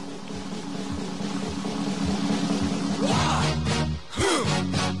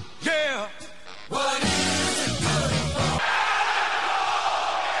 Yeah. What is it good for?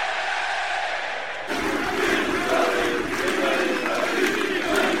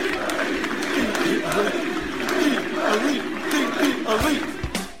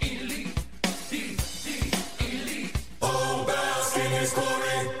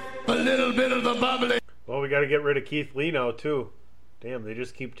 A little bit of the bubbly. Well, we got to get rid of Keith Lee now too. Damn, they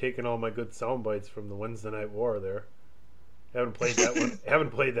just keep taking all my good sound bites from the Wednesday Night War there. Haven't played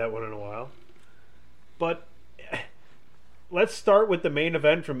that one in a while. But let's start with the main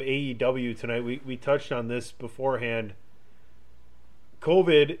event from AEW tonight. We touched on this beforehand.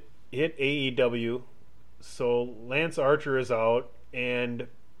 COVID hit AEW, so Lance Archer is out, and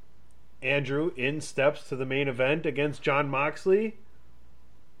Andrew in steps to the main event against Jon Moxley.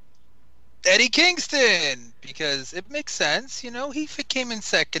 Eddie Kingston, because it makes sense, he came in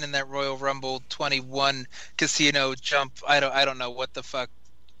second in that Royal Rumble 21 Casino Jump. I don't know what the fuck,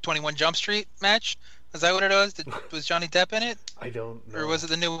 21 Jump Street match. Is that what it was? Was Johnny Depp in it? I don't know. Or was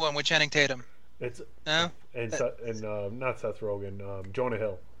it the new one with Channing Tatum? It's no, and not Seth Rogen, Jonah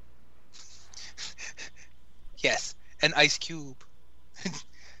Hill. Yes, and Ice Cube.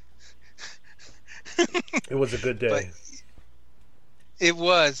 It was a good day. But it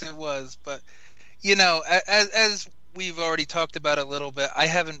was, but as we've already talked about a little bit, I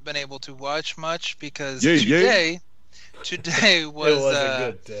haven't been able to watch much because today was, it was a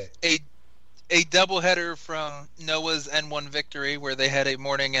good day. A doubleheader from Noah's N1 Victory, where they had a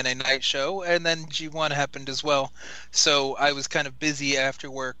morning and a night show, and then G1 happened as well. So I was kind of busy after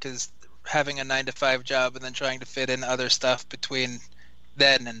work, because having a 9-to-5 job and then trying to fit in other stuff between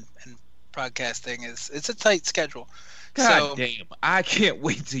then and podcasting it's a tight schedule. God damn. I can't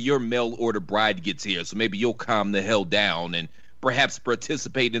wait till your mail order bride gets here, so maybe you'll calm the hell down and perhaps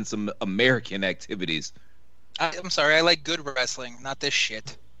participate in some American activities. I'm sorry, I like good wrestling, not this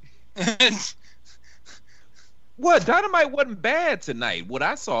shit. What? Dynamite wasn't bad tonight. What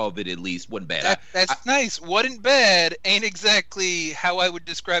I saw of it, at least, wasn't bad. That's nice. Wasn't bad ain't exactly how I would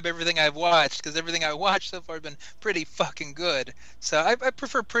describe everything I've watched, because everything I watched so far has been pretty fucking good. So I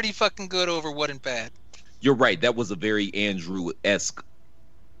prefer pretty fucking good over wasn't bad. You're right. That was a very Andrew-esque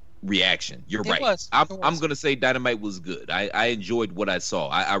reaction. You're right. It was. I'm going to say Dynamite was good. I enjoyed what I saw.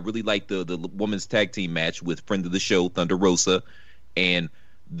 I really liked the women's tag team match with friend of the show, Thunder Rosa, and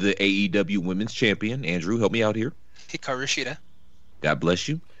the AEW Women's Champion. Andrew, help me out here. Hikaru Shida. God bless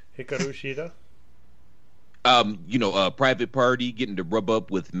you. Hikaru Shida. Private Party getting to rub up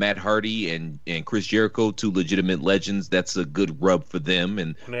with Matt Hardy and Chris Jericho, two legitimate legends. That's a good rub for them,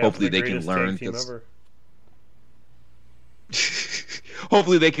 and hopefully they can learn.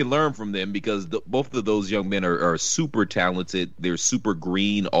 Hopefully they can learn from them, because both of those young men are super talented. They're super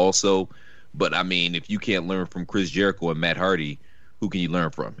green also. But, I mean, if you can't learn from Chris Jericho and Matt Hardy, who can you learn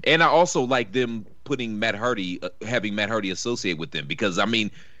from? And I also like them putting Matt Hardy, having Matt Hardy associate with them, because, I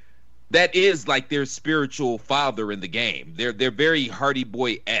mean, that is like their spiritual father in the game. They're very Hardy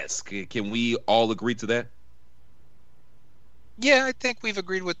Boy-esque. Can we all agree to that? Yeah, I think we've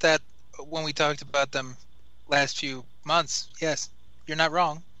agreed with that when we talked about them last few months. Yes, you're not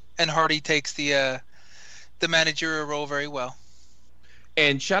wrong. And Hardy takes the managerial role very well.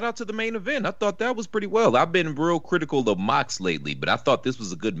 And shout out to the main event. I thought that was pretty well. I've been real critical of Mox lately, but I thought this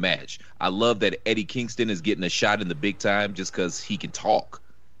was a good match. I love that Eddie Kingston is getting a shot in the big time just because he can talk.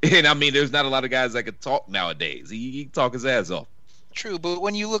 And, I mean, there's not a lot of guys that can talk nowadays. He can talk his ass off. True, but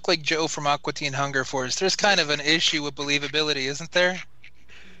when you look like Joe from Aqua Teen Hunger Force, there's kind of an issue with believability, isn't there?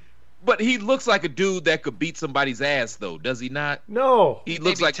 But he looks like a dude that could beat somebody's ass, though, does he not? No. He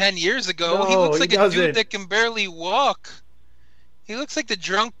looks Maybe like 10 years ago. No, he looks like he a dude doesn't. that can barely walk. He looks like the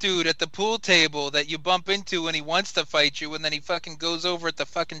drunk dude at the pool table that you bump into when he wants to fight you, and then he fucking goes over at the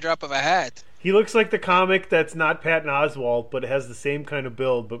fucking drop of a hat. He looks like the comic that's not Patton Oswalt, but has the same kind of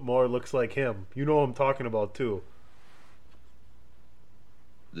build, but more looks like him. You know what I'm talking about, too.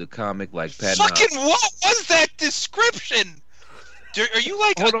 The comic like Patton Fucking what was that description? Are you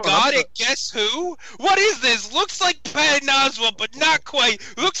like a god at Guess Who? What is this? Looks like Patton Oswalt, but not quite.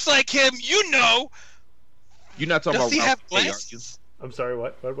 Looks like him, you know. You're not talking Does about he have Ralphie May, are you? glasses? I'm sorry,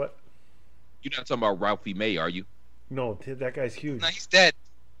 what? You're not talking about Ralphie May, are you? No, that guy's huge. No, he's dead.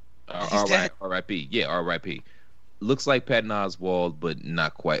 He's dead. R.I.P. Yeah, R.I.P. Looks like Patton Oswalt, but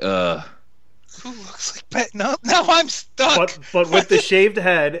not quite. Who looks like Patton? Now I'm stuck. But with the shaved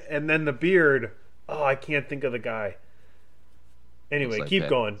head and then the beard. Oh, I can't think of the guy. Anyway, like keep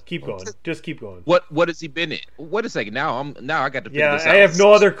Patton. going. Just keep going. What has he been in? Wait a second. Now I got to figure this out. I have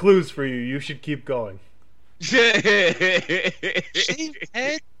no other clues for you. You should keep going. Shaved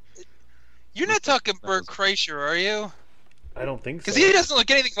head? You're not talking Bert Kreischer, are you? I don't think so. Because he doesn't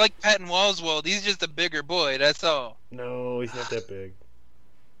look anything like Patton Oswalt. He's just a bigger boy. That's all. No, he's not that big.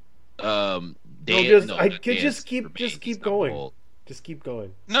 Just keep going. Just keep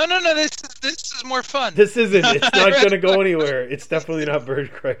going. No. This is more fun. This isn't. It's not going to go anywhere. It's definitely not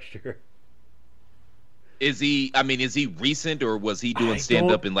Bert Kreischer. Is he recent, or was he doing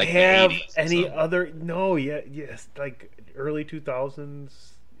stand up in like the 80s? Any other? No, yes, like early 2000s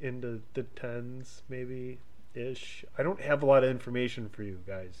into the 10s, maybe ish. I don't have a lot of information for you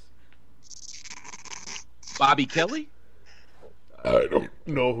guys. Bobby Kelly? I don't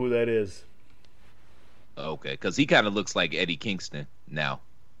know who that is. Okay, because he kind of looks like Eddie Kingston now.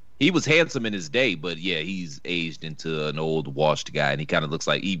 He was handsome in his day, but yeah, he's aged into an old washed guy, and he kind of looks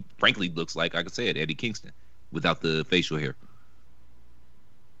like, like I said, Eddie Kingston without the facial hair.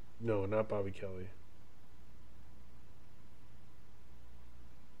 No, not Bobby Kelly.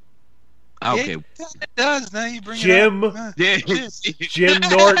 Okay. It does. Now you bring Jim. it up. Jim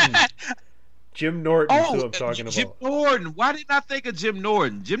Norton. Jim Norton is who I'm talking about. Jim Norton. Why didn't I think of Jim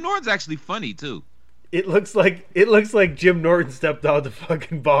Norton? Jim Norton's actually funny too. It looks like Jim Norton stepped out the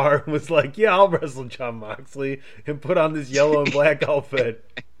fucking bar and was like, "Yeah, I'll wrestle Jon Moxley," and put on this yellow and black outfit.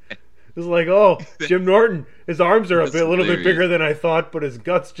 It was like, oh, Jim Norton, his arms are a little bit bigger than I thought, but his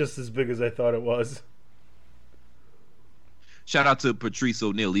gut's just as big as I thought it was. Shout out to Patrice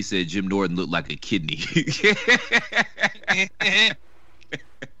O'Neal. He said Jim Norton looked like a kidney.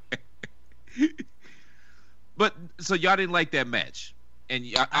 But so y'all didn't like that match, and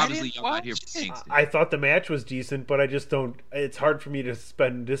obviously y'all not here for Kingston. I thought the match was decent, but I just don't. It's hard for me to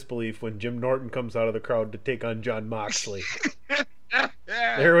suspend disbelief when Jim Norton comes out of the crowd to take on Jon Moxley.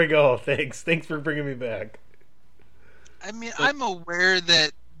 There we go. Thanks for bringing me back. I mean, I'm aware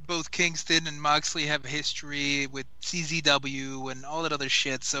that both Kingston and Moxley have history with CZW and all that other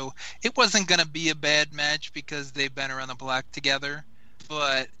shit, so it wasn't gonna be a bad match because they've been around the block together.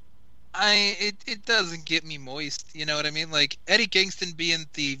 But it doesn't get me moist, you know what I mean? Like Eddie Kingston being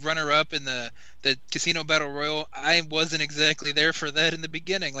the runner-up in the Casino Battle Royal, I wasn't exactly there for that in the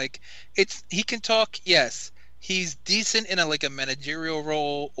beginning. Like he can talk, yes. He's decent in a managerial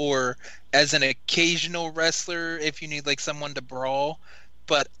role or as an occasional wrestler if you need like someone to brawl.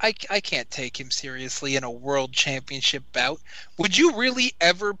 But I can't take him seriously in a world championship bout. Would you really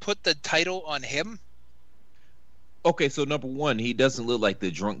ever put the title on him? Okay, so number one, he doesn't look like the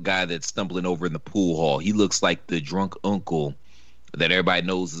drunk guy that's stumbling over in the pool hall. He looks like the drunk uncle that everybody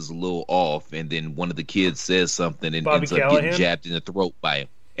knows is a little off, and then one of the kids says something and ends up getting jabbed in the throat by him.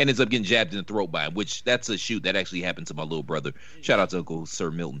 Which that's a shoot that actually happened to my little brother. Shout out to Uncle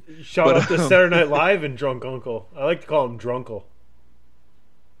Sir Milton. Shout out to Saturday Night Live and Drunk Uncle. I like to call him Drunkle.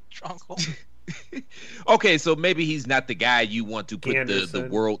 Drunkle. Okay, so maybe he's not the guy you want to put the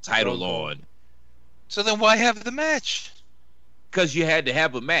world title Drunkle. on. So then why have the match? Because you had to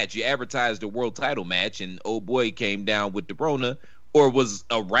have a match. You advertised a world title match, and old boy came down with the Rona, or was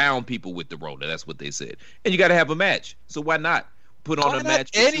around people with the Rona. That's what they said. And you got to have a match. So why not put on a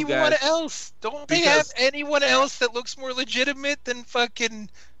match with anyone else? Don't they have anyone else that looks more legitimate than fucking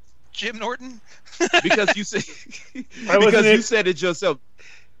Jim Norton? Because you said you said it yourself.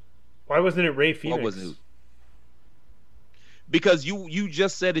 Why wasn't it Ray Phoenix? Why wasn't it? Because you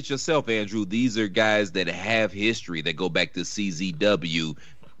just said it yourself, Andrew. These are guys that have history, that go back to CZW.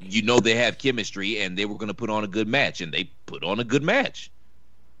 You know they have chemistry, and they were going to put on a good match, and they put on a good match.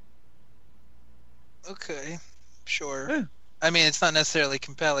 Okay, sure. Yeah. I mean, it's not necessarily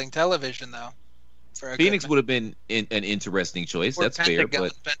compelling television, though. Phoenix would have been an interesting choice. Or That's Pentagon. fair.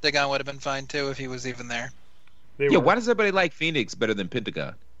 But Pentagon would have been fine, too, if he was even there. Why does everybody like Phoenix better than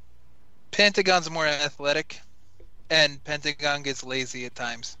Pentagon? Pentagon's more athletic. And Pentagon gets lazy at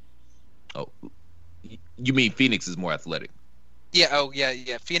times. Oh, you mean Phoenix is more athletic?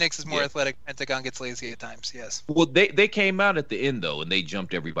 Yeah. Phoenix is more athletic. Pentagon gets lazy at times. Yes. Well, they came out at the end though, and they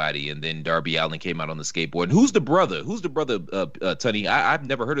jumped everybody, and then Darby Allin came out on the skateboard. And who's the brother? Tunney? I've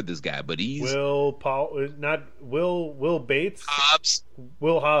never heard of this guy, but he's Will Bates. Hobbs.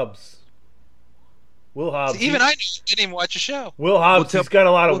 Will Hobbs. So even I didn't even watch a show. Will Hobbs. He's got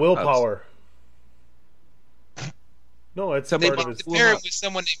a lot of willpower. No, it's part of his. Compare him with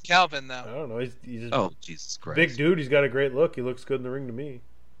someone named Calvin, though. I don't know. He's oh, Jesus Christ! Big dude. He's got a great look. He looks good in the ring to me.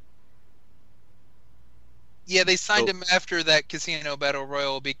 Yeah, they signed him after that Casino Battle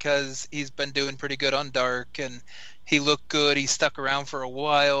Royal because he's been doing pretty good on Dark, and he looked good. He stuck around for a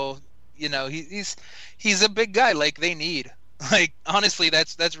while. You know, he's a big guy. Like they need. Like honestly,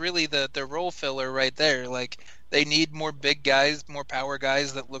 that's really the role filler right there. Like they need more big guys, more power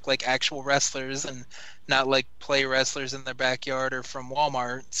guys that look like actual wrestlers and not like play wrestlers in their backyard or from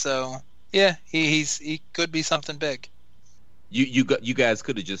Walmart. So yeah, he could be something big. You guys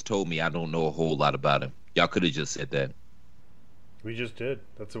could have just told me I don't know a whole lot about him. Y'all could have just said that. We just did.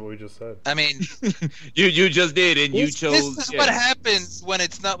 That's what we just said. I mean, you just did, and you chose. This is what happens when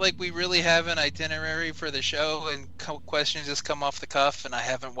it's not like we really have an itinerary for the show, and questions just come off the cuff. And I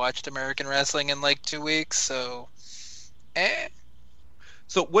haven't watched American wrestling in like 2 weeks, so.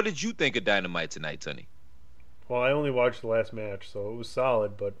 So, what did you think of Dynamite tonight, Tunney? Well, I only watched the last match, so it was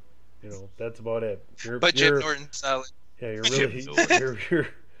solid, but that's about it. Jim Norton solid. Yeah, you're really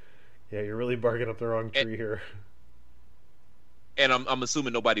you're really barking up the wrong tree here. And I'm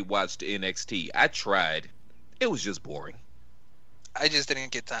assuming nobody watched NXT. I tried. It was just boring. I just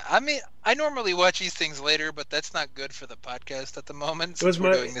didn't get time. I mean, I normally watch these things later, but that's not good for the podcast at the moment since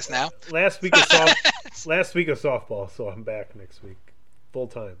we're doing this now. Last week of softball, so I'm back next week. Full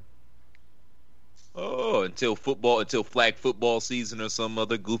time. Oh, until flag football season or some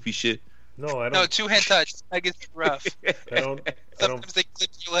other goofy shit. No, I don't. No, two-hand touch. That gets rough. Sometimes they clip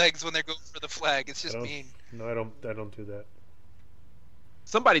your legs when they're going for the flag. It's just mean. No, I don't do that.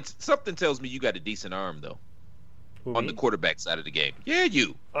 Something tells me you got a decent arm though. On the quarterback side of the game. Yeah,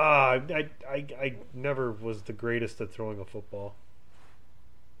 you. I never was the greatest at throwing a football.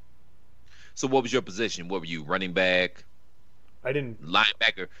 So what was your position? What were you, running back? I didn't.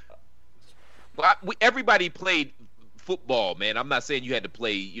 Linebacker. Well, everybody played football, man. I'm not saying you had to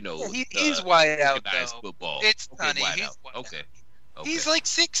play, he's wide out though. Football. It's funny. He's wide out. Okay. He's like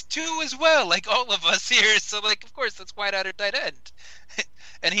 6'2" as well, like all of us here. So, like, of course, that's wide out or tight end.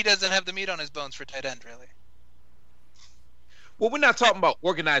 And he doesn't have the meat on his bones for tight end, really. Well, we're not talking about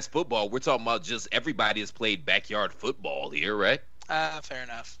organized football. We're talking about just everybody has played backyard football here, right? Fair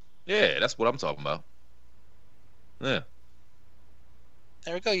enough. Yeah, that's what I'm talking about. Yeah.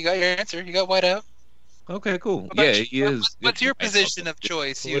 There we go. You got your answer. You got white out. Okay, cool. Yeah, he is. What's your position of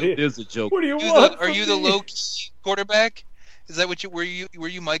choice? It is a joke. What do you want? Are you the low-key quarterback? Is that what were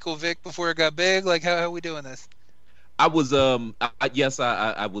you Michael Vick before it got big? Like how are we doing this? I was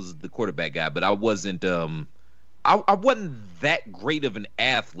I was the quarterback guy, but I wasn't I wasn't that great of an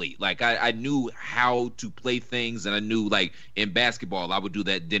athlete. Like I knew how to play things, and I knew, like, in basketball I would do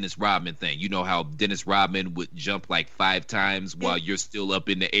that Dennis Rodman thing. You know how Dennis Rodman would jump like 5 times while you're still up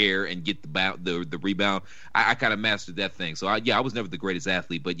in the air and get the rebound. I kind of mastered that thing. So I was never the greatest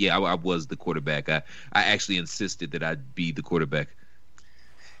athlete, but yeah, I was the quarterback. I actually insisted that I'd be the quarterback.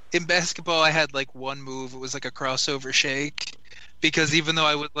 In basketball, I had like one move. It was like a crossover shake. Because even though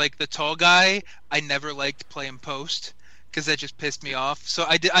I was like the tall guy, I never liked playing post because that just pissed me off. So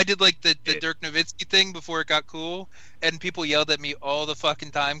I did like the Dirk Nowitzki thing before it got cool, and people yelled at me all the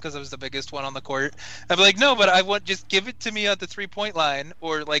fucking time because I was the biggest one on the court. I'd be like, no, but I want, just give it to me at the 3-point line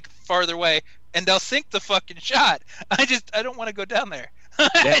or like farther away, and I'll sink the fucking shot. I don't want to go down there.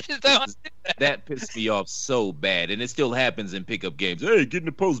 That pissed me off so bad, and it still happens in pickup games. Hey, get in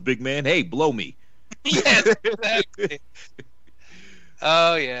the post, big man. Hey, blow me. Yes, exactly.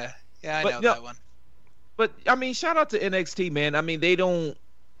 Oh, yeah. Yeah, I know that one. But, I mean, shout out to NXT, man. I mean,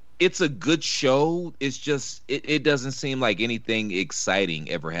 it's a good show. It's just, it doesn't seem like anything exciting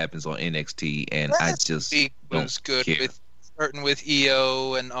ever happens on NXT, and I just was good care. Starting with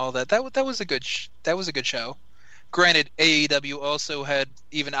EO and all that. That was a good show. Granted, AEW also had,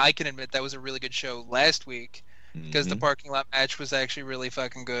 even I can admit, that was a really good show last week because the parking lot match was actually really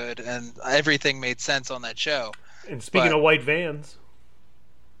fucking good, and everything made sense on that show. And speaking of white vans.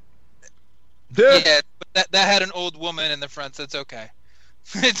 Yeah, but that had an old woman in the front, so it's okay.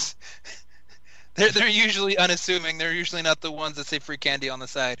 They're usually unassuming. They're usually not the ones that say free candy on the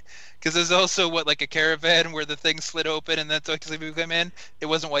side. Because there's also like a caravan where the thing slid open and that's actually we come in. It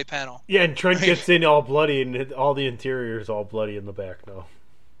wasn't white panel. Yeah, and Trent gets in all bloody and all the interior is all bloody in the back now.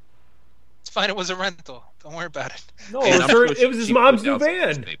 fine. It was a rental. Don't worry about it. No, it was his mom's new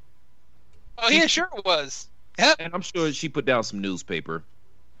van. Oh, yeah, sure it was. Yep. And I'm sure she put down some newspaper.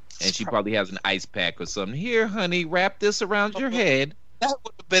 And she probably has an ice pack or something. Here, honey, wrap this around your head. That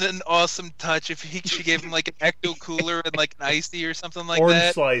would have been an awesome touch if she gave him like an Ecto Cooler and like an icy or something like orange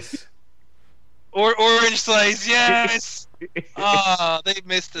that. Slice. Or orange slice, yes. They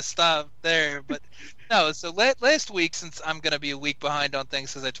missed the stop there, but no. So last week, since I'm gonna be a week behind on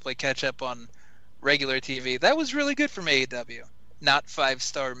things because I have to play catch up on regular TV, that was really good from AEW. Not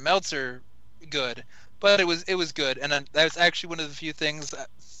 5-star Meltzer good, but it was good, and that was actually one of the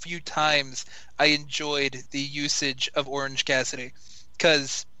few times I enjoyed the usage of Orange Cassidy,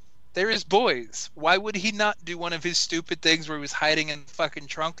 because they're his boys. Why would he not do one of his stupid things where he was hiding in the fucking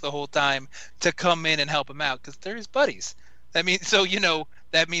trunk the whole time to come in and help him out? Because they're his buddies. That means,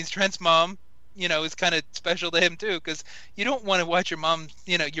 that means Trent's mom, is kind of special to him too, because you don't want to watch your mom,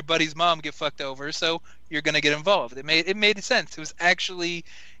 your buddy's mom get fucked over, so you're going to get involved. It made sense. It was actually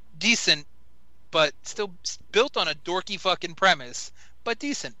decent, but still built on a dorky fucking premise, but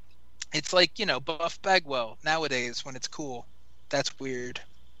decent. It's like, Buff Bagwell nowadays when it's cool. That's weird.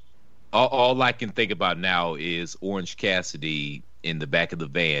 All I can think about now is Orange Cassidy in the back of the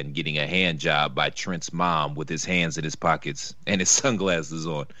van getting a hand job by Trent's mom with his hands in his pockets and his sunglasses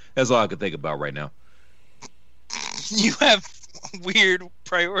on. That's all I can think about right now. You have weird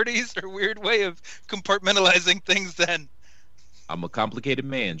priorities or weird way of compartmentalizing things then. I'm a complicated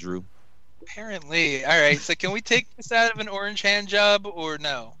man, Drew. Apparently. All right, so can we take this out of an orange hand job or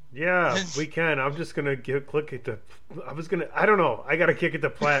no? Yeah, we can. I'm just gonna click it to. I don't know. I gotta kick it to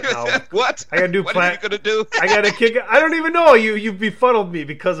Platt now. What? I gotta do Platt. What are you gonna do? I gotta kick it. I don't even know. You befuddled me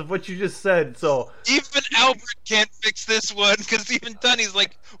because of what you just said. So even Albert can't fix this one because even Dunny's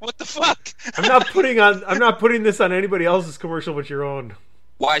like, "What the fuck?" I'm not putting this on anybody else's commercial but your own.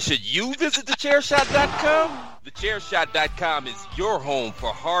 Why should you visit thechairshot.com? Thechairshot.com is your home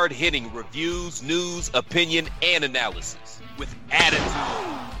for hard-hitting reviews, news, opinion, and analysis with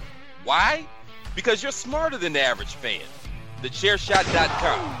attitude. Why? Because you're smarter than the average fan.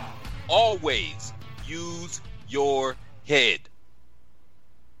 Thechairshot.com. Always use your head.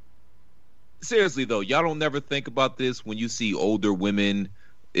 Seriously, though, y'all don't never think about this when you see older women.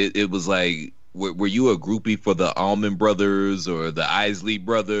 It was like, were you a groupie for the Allman Brothers or the Isley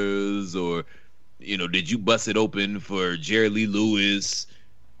Brothers? Or, did you bust it open for Jerry Lee Lewis?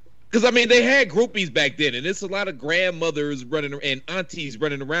 Because, they had groupies back then, and there's a lot of grandmothers running and aunties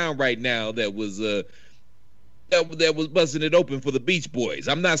running around right now that was busting it open for the Beach Boys.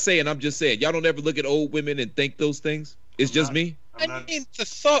 I'm not saying, I'm just saying. Y'all don't ever look at old women and think those things? It's just me? The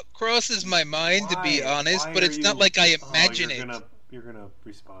thought crosses my mind, to be honest, but it's not like I imagine it. You're gonna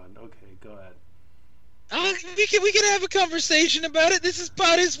respond. Okay, go ahead. We can have a conversation about it. This is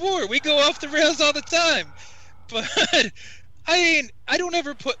Potty's War. We go off the rails all the time. But I don't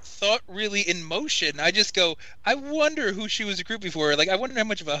ever put thought really in motion. I just go, I wonder who she was a groupie for. Like, I wonder how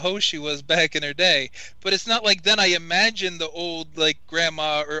much of a hoe she was back in her day. But it's not like then I imagine the old, like,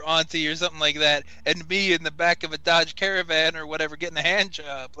 grandma or auntie or something like that and me in the back of a Dodge Caravan or whatever getting a hand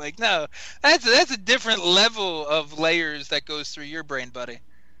job. Like, no, that's a different level of layers that goes through your brain, buddy.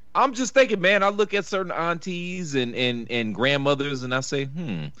 I'm just thinking, man, I look at certain aunties and grandmothers and I say,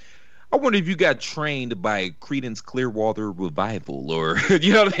 I wonder if you got trained by Creedence Clearwater Revival, or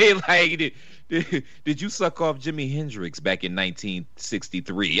you know what I mean? Like, did you suck off Jimi Hendrix back in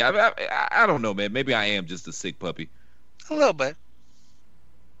 1963? I don't know, man. Maybe I am just a sick puppy. A little bit.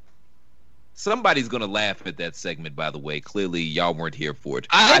 Somebody's gonna laugh at that segment, by the way. Clearly, y'all weren't here for it.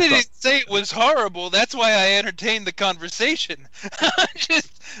 I didn't say it was horrible. That's why I entertained the conversation.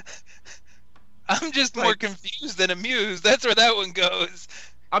 I'm just more confused than amused. That's where that one goes.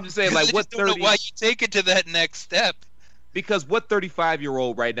 I'm just saying, like, what 30? Don't know why you take it to that next step. Because what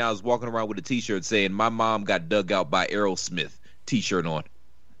 35-year-old right now is walking around with a T-shirt saying "My mom got dug out by Aerosmith" T-shirt on?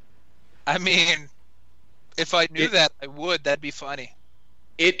 I mean, if I knew that, I would. That'd be funny.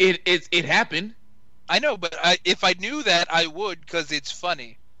 It happened. I know, but if I knew that, I would, because it's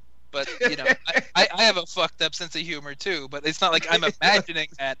funny. But, I have a fucked up sense of humor, too. But it's not like I'm imagining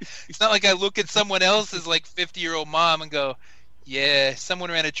that. It's not like I look at someone else's, like, 50-year-old mom and go, yeah, someone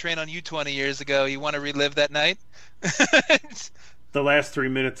ran a train on you 20 years ago. You want to relive that night? The last 3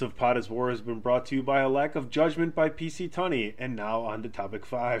 minutes of Potter's War has been brought to you by a lack of judgment by PC Tunney. And now on to topic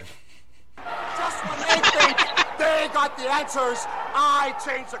 5. Just when they think they got the answers, I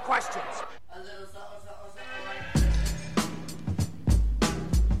change the questions.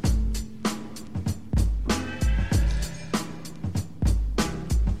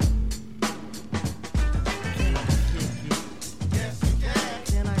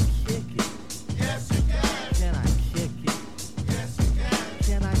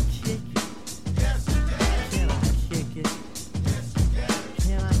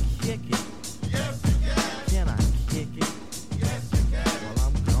 kick it? Yes, you can. Can I kick it? Yes, you can. Well,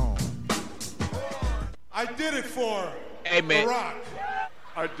 I'm gone. I did it for man. The Rock.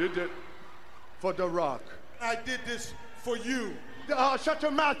 I did it for The Rock. I did this for you. Shut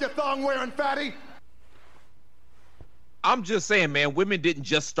your mouth, you thong-wearing fatty. I'm just saying, man, women didn't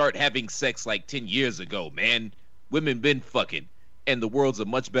just start having sex like 10 years ago, man. Women been fucking, and the world's a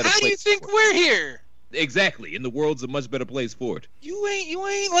much better place. How do you think we're here? Exactly, and the world's a much better place for it. You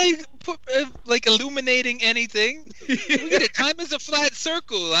ain't like illuminating anything. Look at it. Time is a flat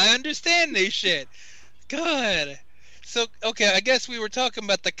circle. I understand this shit. God. So, okay, I guess we were talking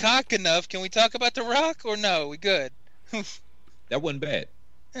about the cock enough. Can we talk about The Rock or no? We good? That wasn't bad.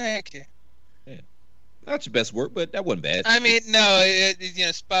 Okay. Yeah. Not your best work, but that wasn't bad. I mean, no,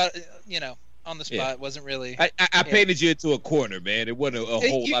 on the spot wasn't really. I painted you into a corner, man. It wasn't a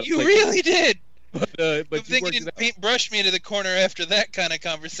whole lot of You really did. But I'm thinking you paintbrush me into the corner after that kind of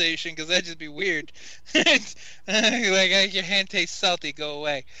conversation, because that'd just be weird. Like, your hand tastes salty, go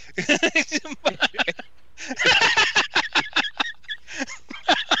away.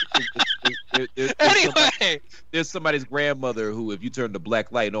 Anyway, there's somebody's grandmother who, if you turn the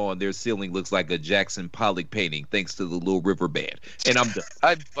black light on, their ceiling looks like a Jackson Pollock painting, thanks to the Little River Band. And I'm done.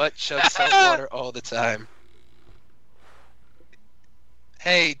 I butt chug salt water all the time.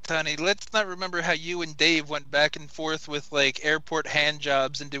 Hey, Tony, let's not remember how you and Dave went back and forth with like airport hand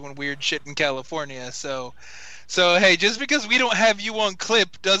jobs and doing weird shit in California. So hey, just because we don't have you on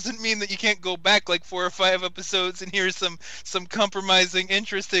clip doesn't mean that you can't go back like 4 or 5 episodes and hear some compromising,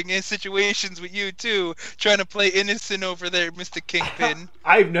 interesting situations with you too, trying to play innocent over there, Mr. Kingpin.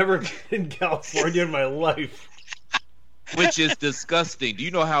 I've never been in California in my life. Which is disgusting. Do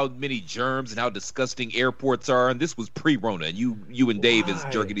you know how many germs and how disgusting airports are? And this was pre-Rona. And you and Dave is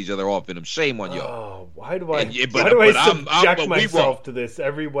jerking each other off in them. Shame on y'all. Oh, why do I subject myself to this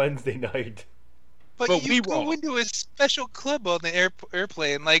every Wednesday night? But you go into a special club on the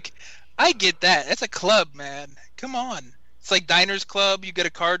airplane. Like, I get that. That's a club, man. Come on. It's like Diners Club. You get a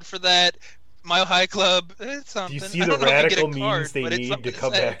card for that. Mile High Club. It's something. Do you see the radical memes they need to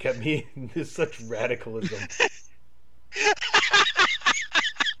come back at me? There's such radicalism.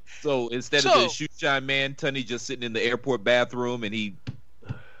 So instead of the shoe shine man, Tunney just sitting in the airport bathroom and he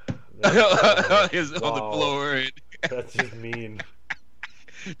is on the floor. And that's just mean.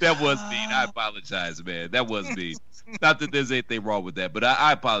 That was mean. I apologize, man. That was mean. Not that there's anything wrong with that, but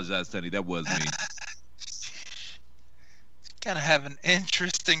I apologize, Tunney. That was mean. Kind of have an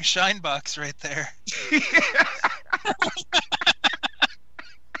interesting shine box right there.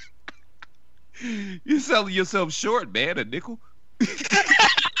 You're selling yourself short, man. A nickel.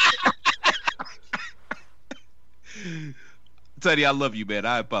 Teddy, I love you, man.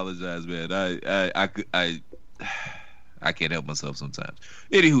 I apologize, man. I can't help myself sometimes.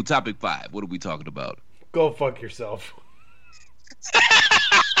 Anywho, topic 5. What are we talking about? Go fuck yourself.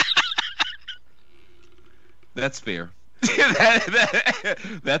 That's fair.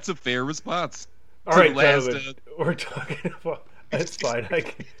 That's a fair response. All right, gentlemen, we're talking about. That's fine.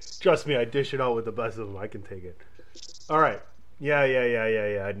 Trust me, I dish it out with the best of them. I can take it. All right.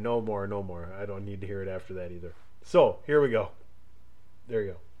 Yeah. No more. I don't need to hear it after that either. So, here we go. There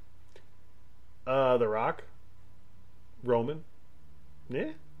you go. The Rock. Roman. Yeah.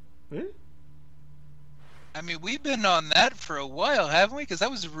 I mean, we've been on that for a while, haven't we? Because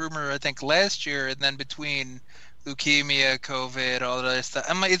that was a rumor, I think, last year, and then between leukemia, COVID, all that other stuff.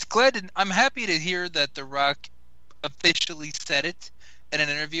 I'm happy to hear that The Rock officially said it in an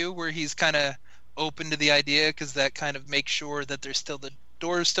interview where he's kind of open to the idea, because that kind of makes sure that there's still the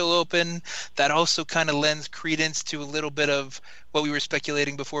door is still open. That also kind of lends credence to a little bit of what we were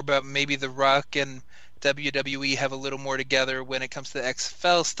speculating before about maybe The Rock and WWE have a little more together when it comes to the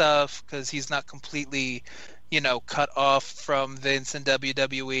XFL stuff, because he's not completely, cut off from Vince and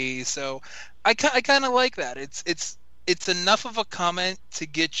WWE. So I kind of like that. It's enough of a comment to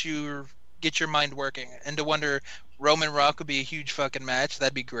get your mind working and to wonder. Roman Rock would be a huge fucking match.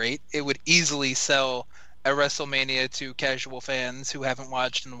 That'd be great. It would easily sell a WrestleMania to casual fans who haven't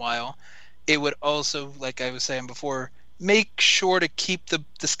watched in a while. It would also, like I was saying before, make sure to keep the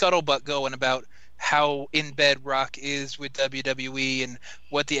scuttlebutt going about how in bed Rock is with WWE and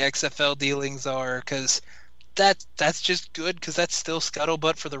what the XFL dealings are, because that's just good, because that's still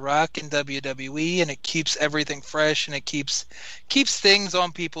scuttlebutt for The Rock in WWE, and it keeps everything fresh, and it keeps things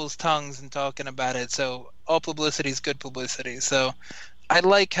on people's tongues and talking about it. So all publicity is good publicity. So I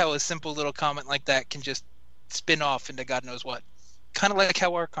like how a simple little comment like that can just spin off into God knows what. Kind of like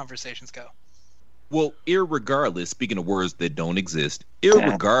how our conversations go. Well, irregardless, speaking of words that don't exist,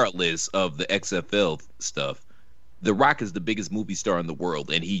 irregardless of the XFL stuff, The Rock is the biggest movie star in the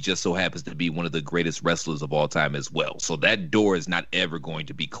world, and he just so happens to be one of the greatest wrestlers of all time as well. So that door is not ever going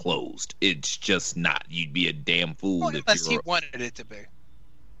to be closed. It's just not. You'd be a damn fool if unless you're. he wanted it to be.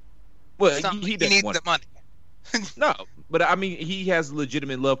 Well, It's not he like he doesn't needs want the money. No, but I mean, he has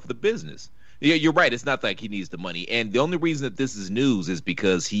legitimate love for the business. Yeah, you're right. It's not like he needs the money. And the only reason that this is news is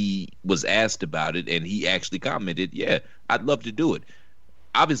because he was asked about it and he actually commented, yeah, I'd love to do it.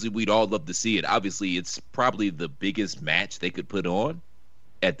 Obviously, we'd all love to see it. Obviously, it's probably the biggest match they could put on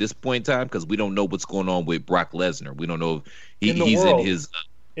at this point in time because we don't know what's going on with Brock Lesnar. We don't know if he's in his...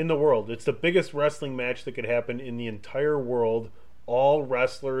 In the world. It's the biggest wrestling match that could happen in the entire world. All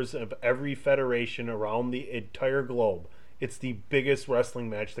wrestlers of every federation around the entire globe. It's the biggest wrestling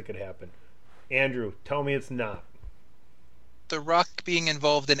match that could happen. Andrew, tell me it's not. The Rock being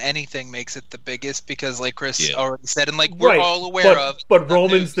involved in anything makes it the biggest because, like Chris already said, and like we're Right, all aware of. But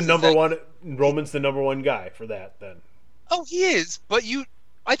Roman's the number one. Roman's the number one guy for that. Then. Oh, he is. But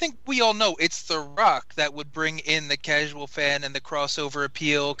I think we all know it's The Rock that would bring in the casual fan and the crossover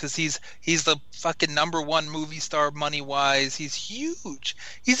appeal because he's the fucking number one movie star money wise. He's huge.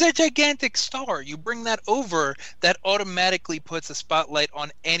 He's a gigantic star. You bring that over, that automatically puts a spotlight on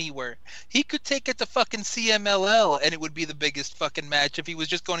anywhere. He could take it to fucking CMLL and it would be the biggest fucking match if he was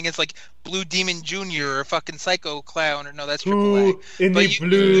just going against like Blue Demon Jr. or fucking Psycho Clown or no, that's AAA. Who in the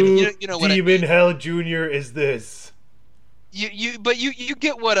Blue Demon Hell Jr. is this? But you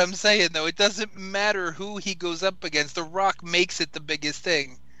get what I'm saying though. It doesn't matter who he goes up against. The Rock makes it the biggest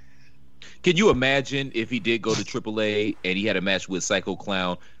thing. Can you imagine if he did go to AAA and he had a match with Psycho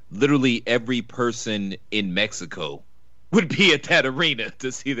Clown? Literally every person in Mexico would be at that arena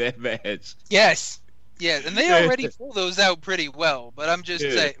to see that match. Yes, and they already pull those out pretty well. But I'm just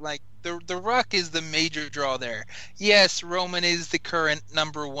saying, like the Rock is the major draw there. Yes, Roman is the current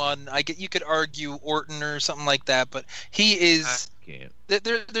number one. You could argue Orton or something like that, but he is.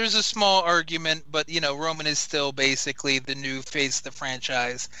 There's a small argument, but Roman is still basically the new face of the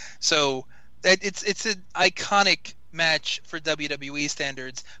franchise. So it's an iconic match for WWE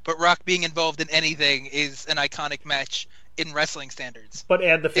standards. But Rock being involved in anything is an iconic match in wrestling standards. But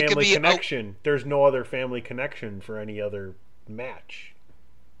add the family connection. There's no other family connection for any other match.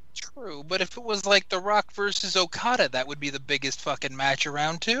 True, but if it was like The Rock versus Okada, that would be the biggest fucking match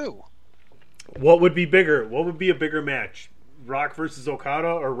around too. What would be bigger? What would be a bigger match? Rock versus Okada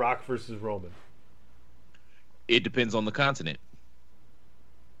or Rock versus Roman? It depends on the continent.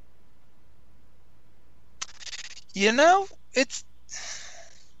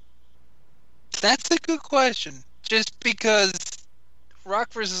 That's a good question. Just because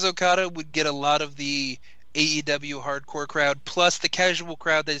Rock versus Okada would get a lot of the AEW hardcore crowd plus the casual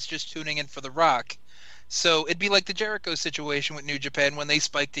crowd that's just tuning in for The Rock. So it'd be like the Jericho situation with New Japan when they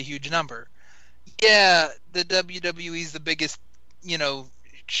spiked a huge number. Yeah, the WWE's the biggest,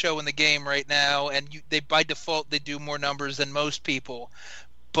 show in the game right now, and they by default they do more numbers than most people.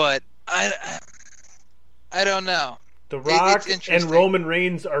 But I don't know. The Rock and Roman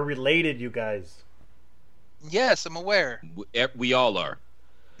Reigns are related, you guys. Yes, I'm aware. We all are.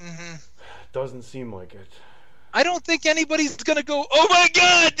 Mm-hmm. Doesn't seem like it. I don't think anybody's gonna go, oh my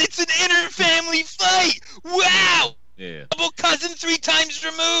god, it's an inter-family fight! Wow! Yeah. Double cousin 3 times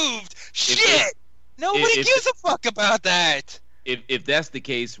removed! Shit! Nobody gives a fuck about that! If that's the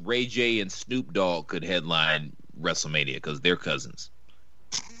case, Ray J and Snoop Dogg could headline WrestleMania because they're cousins.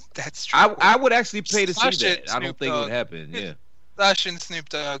 That's true. I would actually pay to see that. I don't think it would happen, yeah. Sasha and Snoop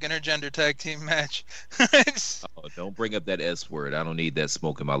Dogg, intergender tag team match. Oh, don't bring up that S word. I don't need that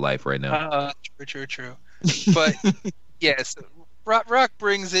smoke in my life right now. True. But yes, Rock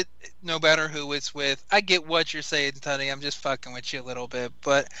brings it no matter who it's with. I get what you're saying, Tony. I'm just fucking with you a little bit,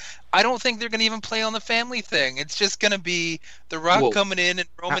 but I don't think they're going to even play on the family thing. It's just going to be The Rock coming in and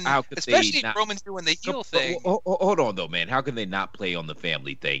Roman, especially Roman's doing the heel thing. Hold on, though, man. How can they not play on the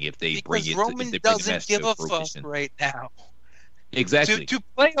family thing if they bring it? Because Roman doesn't give a fuck right now. Exactly. To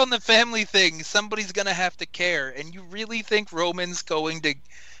play on the family thing, somebody's going to have to care. And you really think Roman's going to...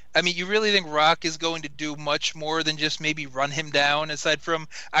 I mean, you really think Rock is going to do much more than just maybe run him down, aside from,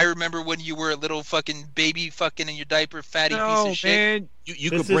 I remember when you were a little fucking baby fucking in your diaper, fatty piece of shit. Man. You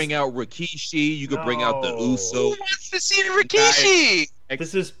could bring out Rikishi. You could bring out the Usos. Who wants to see Rikishi?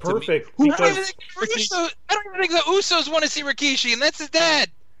 This is perfect. I don't even think the Usos want to see Rikishi, and that's his dad.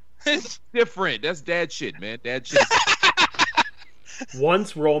 Different. That's dad shit, man. Dad shit.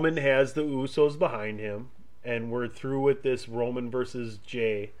 Once Roman has the Usos behind him, and we're through with this Roman versus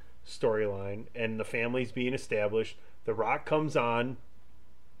Jay storyline, and the family's being established, The Rock comes on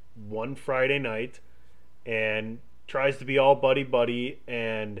one Friday night and tries to be all buddy-buddy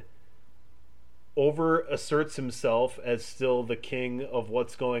and over asserts himself as still the king of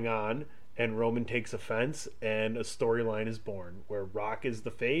what's going on, and Roman takes offense, and a storyline is born where Rock is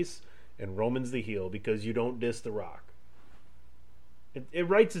the face and Roman's the heel because you don't diss The Rock. It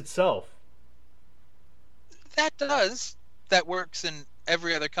writes itself. That works in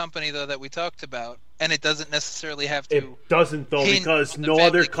every other company, though, that we talked about, and it doesn't necessarily have to. It doesn't, though, because no family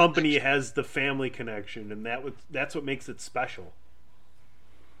other company has the family connection, and that's what makes it special.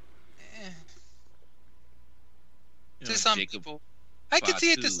 To some people, I can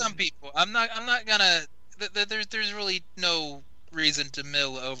see it to some people. I'm not gonna. There's really no reason to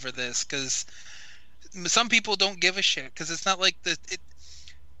mill over this because some people don't give a shit because it's not like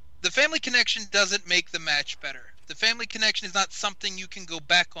the family connection doesn't make the match better. The family connection is not something you can go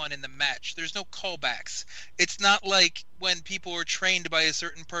back on in the match. There's no callbacks. It's not like when people are trained by a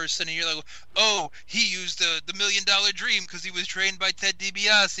certain person and you're like, oh, he used the $1 Million Dream because he was trained by Ted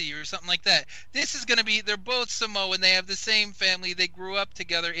DiBiase or something like that. This is going to be, they're both Samoan. They have the same family. They grew up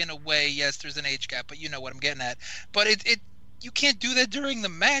together in a way. Yes, there's an age gap, but you know what I'm getting at. But you can't do that during the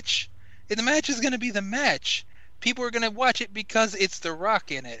match. The match is going to be the match. People are going to watch it because it's The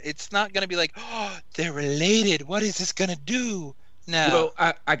Rock in it. It's not going to be like, oh, they're related. What is this going to do? No.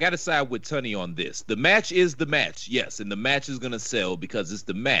 Well, I got to side with Tunney on this. The match is the match, yes, and the match is going to sell because it's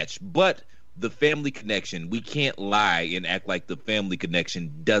the match. But the family connection, we can't lie and act like the family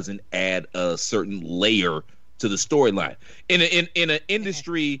connection doesn't add a certain layer to the storyline. In an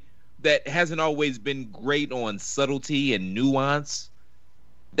industry that hasn't always been great on subtlety and nuance,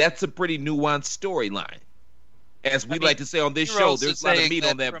 that's a pretty nuanced storyline. As we like to say on this show, there's a lot of meat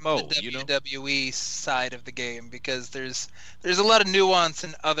on that bone. The WWE side of the game, because there's a lot of nuance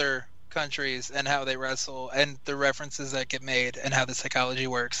in other countries and how they wrestle and the references that get made and how the psychology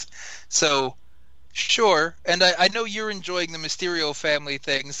works. So, sure, and I know you're enjoying the Mysterio family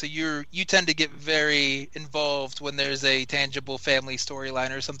thing, so you tend to get very involved when there's a tangible family storyline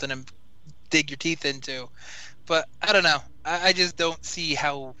or something to dig your teeth into. But I don't know. I just don't see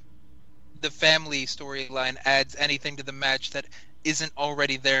how the family storyline adds anything to the match that isn't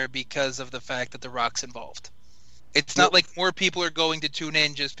already there because of the fact that The Rock's involved. It's not like more people are going to tune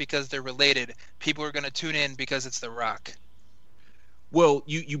in just because they're related. People are going to tune in because it's The Rock. Well,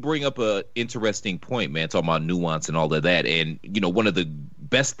 you bring up a interesting point, man, talking about nuance and all of that. And, one of the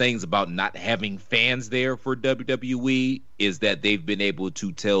best things about not having fans there for WWE is that they've been able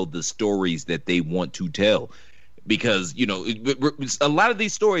to tell the stories that they want to tell. Because, a lot of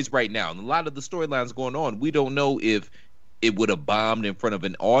these stories right now, and a lot of the storylines going on, we don't know if it would have bombed in front of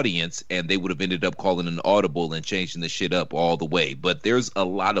an audience and they would have ended up calling an audible and changing the shit up all the way. But there's a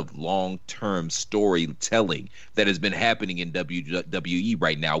lot of long-term storytelling that has been happening in WWE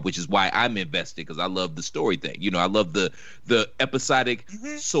right now, which is why I'm invested, because I love the story thing. I love the episodic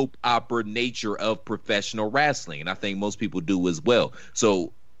soap opera nature of professional wrestling, and I think most people do as well.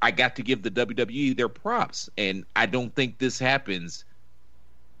 So I got to give the WWE their props, and I don't think this happens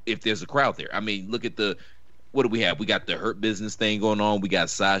if there's a crowd there. I mean, look at what do we have? We got the Hurt Business thing going on. We got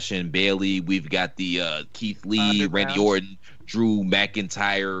Sasha and Bayley. We've got the Keith Lee, Randy Orton, Drew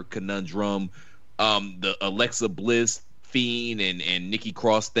McIntyre conundrum, the Alexa Bliss, Fiend, and Nikki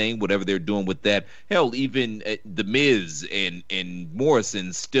Cross thing, whatever they're doing with that. Hell, even The Miz and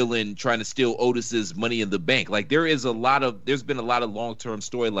Morrison still trying to steal Otis's Money in the Bank. Like, there's been a lot of long-term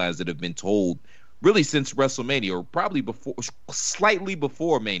storylines that have been told really since WrestleMania, or probably slightly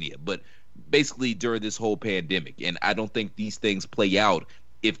before Mania, but basically during this whole pandemic. And I don't think these things play out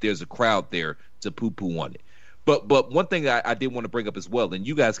if there's a crowd there to poo-poo on it. But one thing I did want to bring up as well, and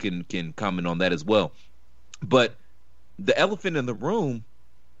you guys can comment on that as well, but the elephant in the room,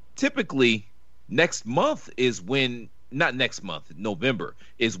 typically next month is when, not next month, November,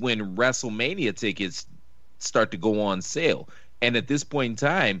 is when WrestleMania tickets start to go on sale. And at this point in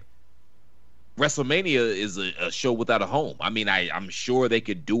time, WrestleMania is a show without a home. I mean, I'm sure they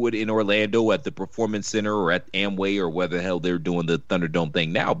could do it in Orlando at the Performance Center or at Amway or whether the hell they're doing the Thunderdome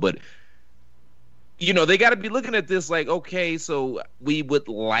thing now. But, they got to be looking at this like, okay, so we would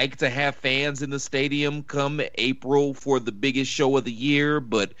like to have fans in the stadium come April for the biggest show of the year,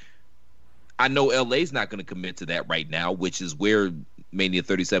 but I know LA's not going to commit to that right now, which is where Mania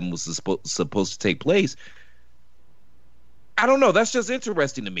 37 was supposed to take place. I don't know. That's just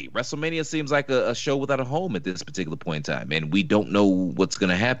interesting to me. WrestleMania seems like a show without a home at this particular point in time, and we don't know what's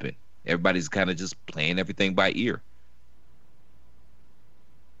going to happen. Everybody's kind of just playing everything by ear.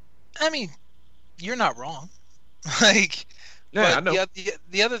 I mean, you're not wrong. I know.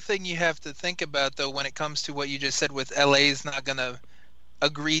 The other thing you have to think about, though, when it comes to what you just said with LA is not going to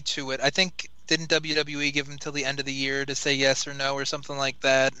agree to it, I think didn't WWE give them till the end of the year to say yes or no or something like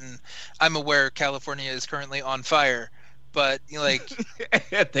that? And I'm aware California is currently on fire, but like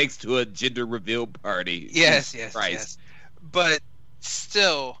thanks to a gender reveal party. Yes. But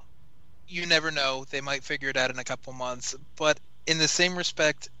still, you never know. They might figure it out in a couple months. But in the same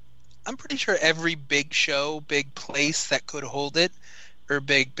respect, I'm pretty sure every big show, big place that could hold it, or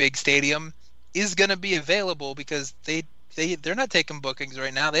big stadium, is going to be available because they're not taking bookings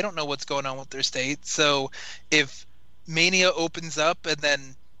right now. They don't know what's going on with their state. So if Mania opens up and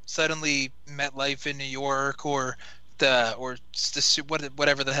then suddenly MetLife in New York or whatever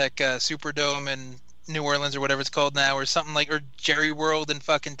the heck Superdome in New Orleans or whatever it's called now, or something like, or Jerry World in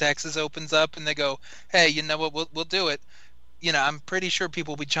fucking Texas opens up and they go, hey, you know what, we'll do it. You know, I'm pretty sure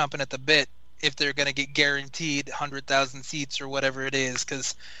people will be chomping at the bit if they're going to get guaranteed 100,000 seats or whatever it is,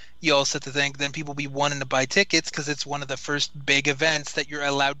 because you all sit to think then people will be wanting to buy tickets because it's one of the first big events that you're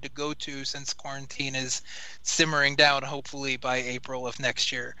allowed to go to since quarantine is simmering down, hopefully by April of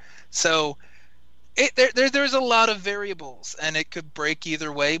next year. So there's a lot of variables, and it could break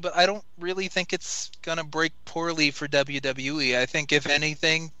either way, but I don't really think it's going to break poorly for WWE. I think, if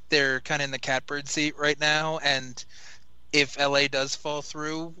anything, they're kind of in the catbird seat right now, and if LA does fall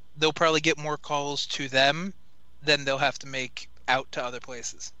through, they'll probably get more calls to them than they'll have to make out to other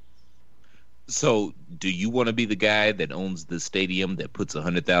places. So, do you want to be the guy that owns the stadium that puts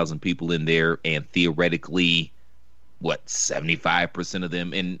 100,000 people in there, and theoretically, 75% of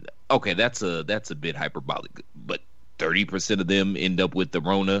them? And okay, that's a bit hyperbolic, but 30% of them end up with the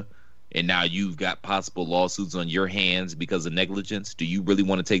Rona, and now you've got possible lawsuits on your hands because of negligence. Do you really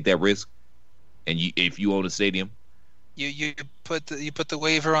want to take that risk? And if you own a stadium, you put the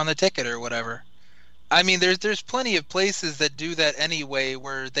waiver on the ticket or whatever. I mean, there's plenty of places that do that anyway,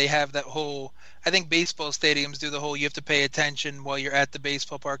 where they have that whole. I think baseball stadiums do the whole. You have to pay attention while you're at the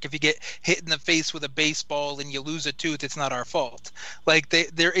baseball park. If you get hit in the face with a baseball and you lose a tooth, it's not our fault. Like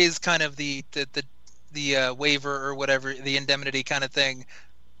there is kind of the waiver or whatever, the indemnity kind of thing,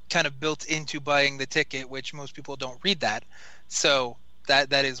 kind of built into buying the ticket, which most people don't read that. So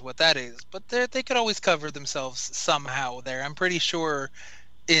that is what that is. But they could always cover themselves somehow there. I'm pretty sure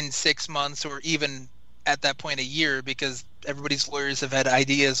in 6 months or even at that point a year, because everybody's lawyers have had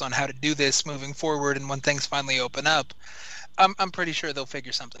ideas on how to do this moving forward, and when things finally open up, I'm pretty sure they'll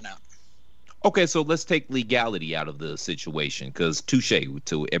figure something out. Okay, so let's take legality out of the situation, because touche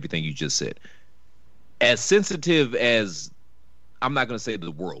to everything you just said. As sensitive as, I'm not going to say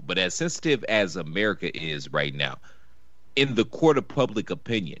the world, but as sensitive as America is right now, in the court of public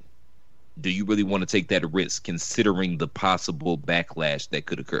opinion, do you really want to take that risk, considering the possible backlash that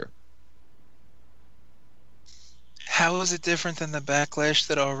could occur? How is it different than the backlash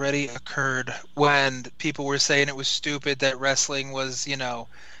that already occurred when people were saying it was stupid that wrestling was,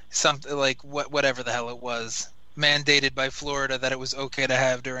 something like whatever the hell it was, mandated by Florida, that it was okay to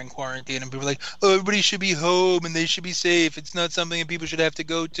have during quarantine, and people were like, oh, everybody should be home and they should be safe. It's not something that people should have to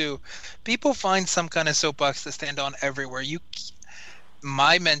go to. People find some kind of soapbox to stand on everywhere.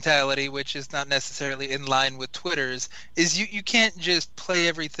 My mentality, which is not necessarily in line with Twitter's, is you can't just play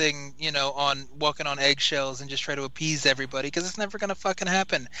everything, on walking on eggshells and just try to appease everybody, because it's never going to fucking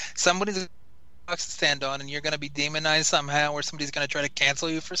happen. Somebody's box to stand on, and you're going to be demonized somehow, or somebody's going to try to cancel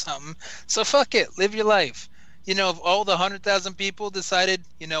you for something. So fuck it. Live your life. If all the 100,000 people decided,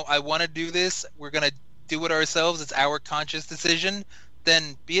 I want to do this, we're going to do it ourselves, it's our conscious decision,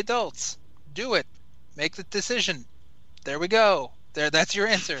 then be adults. Do it. Make the decision. There we go. That's your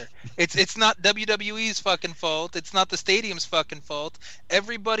answer. It's not WWE's fucking fault. It's not the stadium's fucking fault.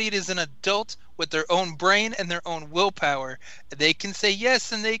 Everybody is an adult with their own brain and their own willpower. They can say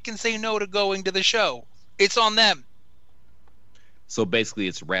yes and they can say no to going to the show. It's on them. So basically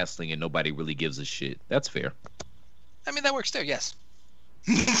it's wrestling and nobody really gives a shit. That's fair. I mean, that works too, yes.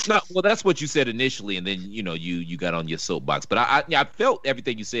 No, well, that's what you said initially, and then, you got on your soapbox. But I felt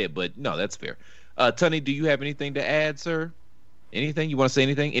everything you said, but no, that's fair. Tony, do you have anything to add, sir? Anything? You want to say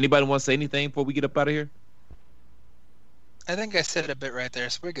anything? Anybody want to say anything before we get up out of here? I think I said it a bit right there,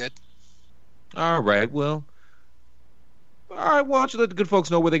 so we're good. All right, well. Why don't you let the good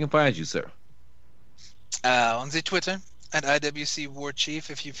folks know where they can find you, sir? On the Twitter, at IWC War Chief,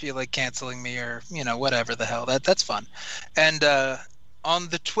 if you feel like canceling me or, whatever the hell. That's fun. And on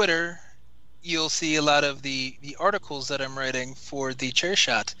the Twitter, you'll see a lot of the articles that I'm writing for the Chair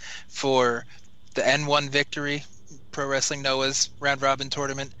Shot, for the N1 Victory, Pro Wrestling Noah's round robin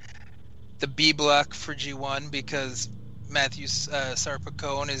tournament, the B block for G1, because Matthew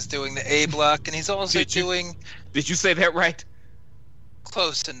Sarpacone is doing the A block, and he's also doing. Did you say that right?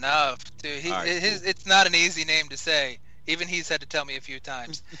 Close enough, dude. It's not an easy name to say. Even he's had to tell me a few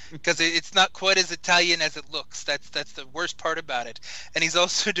times because it's not quite as Italian as it looks. That's the worst part about it. And he's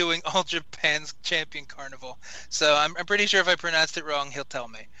also doing All Japan's Champion Carnival. So I'm pretty sure if I pronounced it wrong, he'll tell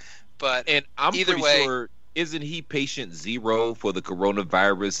me. But And I'm either pretty way, sure, isn't he patient zero for the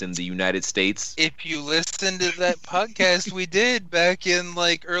coronavirus in the United States? if you listen to that podcast we did back in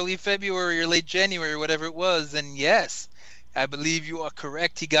like early February or late January, whatever it was, then yes, I believe you are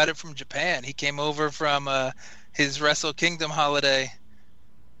correct. He got it from Japan. He came over from his Wrestle Kingdom holiday.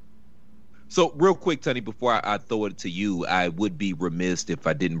 So real quick, Tony, before I throw it to you, I would be remiss if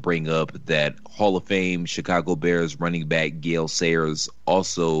I didn't bring up that Hall of Fame Chicago Bears running back Gale Sayers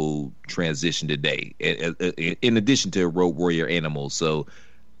also transitioned today, in addition to Road Warrior Animal. So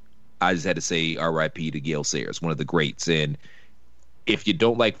I just had to say R.I.P. to Gale Sayers, one of the greats. And if you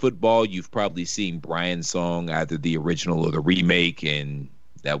don't like football, you've probably seen Brian's song, either the original or the remake, and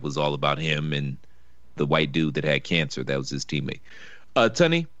that was all about him and the white dude that had cancer. That was his teammate.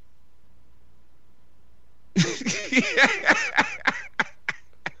 Tony?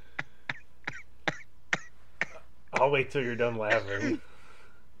 I'll wait till you're done laughing.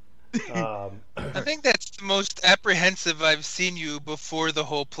 I think that's the most apprehensive I've seen you before the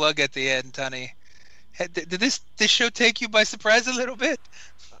whole plug at the end, Tony. Did this show take you by surprise a little bit?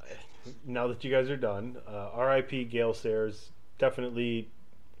 Now that you guys are done, R.I.P. Gale Sayers. Definitely,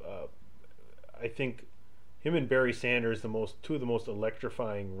 I think him and Barry Sanders, two of the most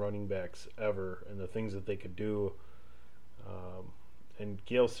electrifying running backs ever, and the things that they could do. And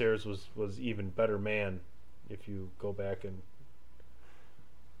Gale Sayers was even better man if you go back and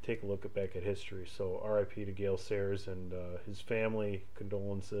take a look back at history. So R.I.P. to Gale Sayers and his family,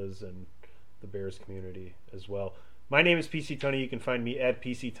 condolences, and the Bears community as well. My name is PC Tunney. You can find me at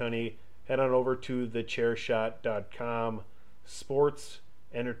PC Tunney. Head on over to thechairshot.com. Sports,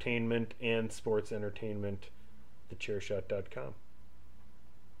 entertainment, and sports entertainment. Thechairshot.com.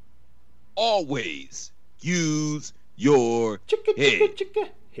 Always use your head.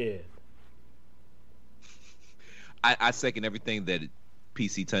 I second everything that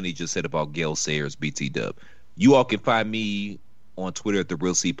PC Tunney just said about Gale Sayers, BT Dub. You all can find me on Twitter at The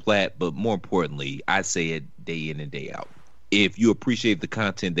Real C Platt, but more importantly, I say it day in and day out. If you appreciate the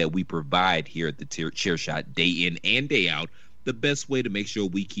content that we provide here at the Chairshot day in and day out, the best way to make sure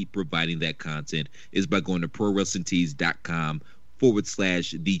we keep providing that content is by going to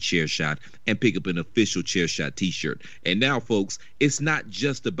ProWrestlingTees.com/TheChairShot and pick up an official Chairshot t-shirt. And now, folks, it's not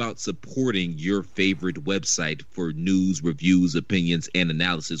just about supporting your favorite website for news, reviews, opinions, and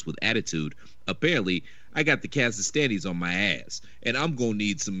analysis with attitude. Apparently, I got the Kazakhstanis on my ass, and I'm going to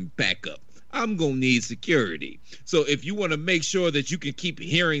need some backup. I'm going to need security. So if you want to make sure that you can keep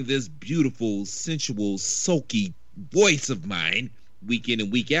hearing this beautiful, sensual, sulky voice of mine week in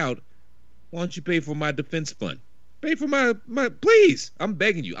and week out, why don't you pay for my defense fund? Pay for my please. I'm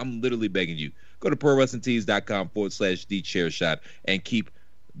begging you. I'm literally begging you. Go to ProWrestlingTees.com/TheChairShot and keep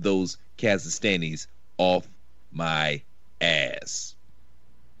those Kazakhstanis off my ass.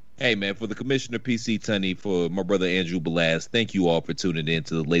 Hey, man, for the Commissioner PC Tunney, for my brother Andrew Belaz, thank you all for tuning in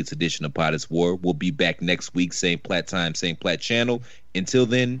to the latest edition of Pot is War. We'll be back next week, same Platt time, same Platt channel. Until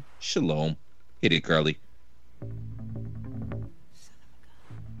then, shalom. Hit it, Carly.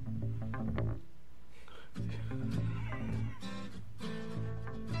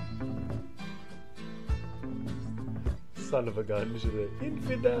 Son of a gun,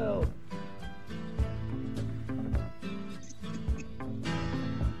 infidel.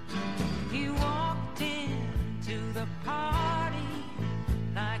 You walked into the party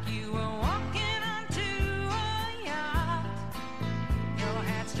like you were walking onto a yacht. Your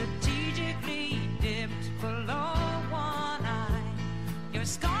hat strategically dipped below one eye. Your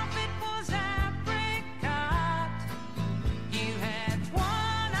scarf, it was apricot. You had one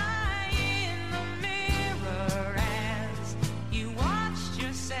eye in the mirror as you watched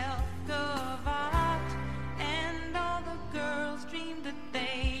yourself go out. And all the girls dreamed that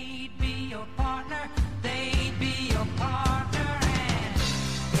they'd be your partner. They'd be your partner, and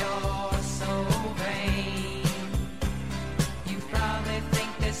you're so vain. You probably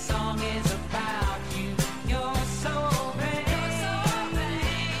think this song is about you. You're so vain.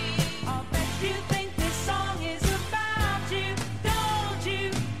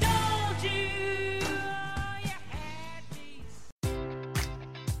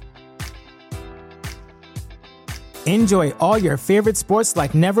 Enjoy all your favorite sports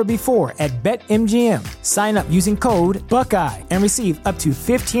like never before at BetMGM. Sign up using code Buckeye and receive up to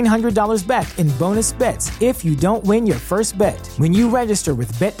 $1,500 back in bonus bets if you don't win your first bet. When you register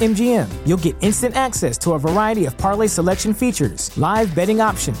with BetMGM, you'll get instant access to a variety of parlay selection features, live betting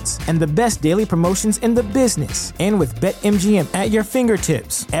options, and the best daily promotions in the business. And with BetMGM at your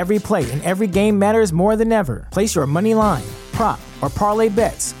fingertips, every play and every game matters more than ever. Place your money line, prop, or parlay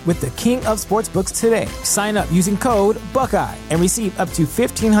bets with the king of sportsbooks today. Sign up using code Buckeye and receive up to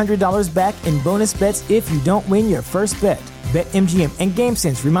 $1,500 back in bonus bets if you don't win your first bet. BetMGM and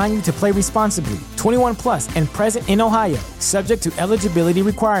GameSense remind you to play responsibly. 21 plus and present in Ohio, subject to eligibility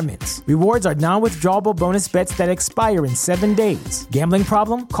requirements. Rewards are non-withdrawable bonus bets that expire in 7 days. Gambling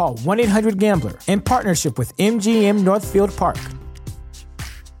problem? Call 1-800-GAMBLER in partnership with MGM Northfield Park.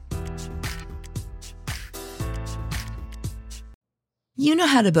 You know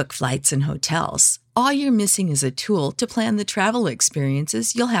how to book flights and hotels. All you're missing is a tool to plan the travel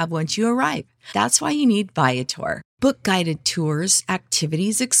experiences you'll have once you arrive. That's why you need Viator. Book guided tours,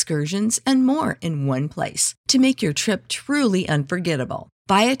 activities, excursions, and more in one place to make your trip truly unforgettable.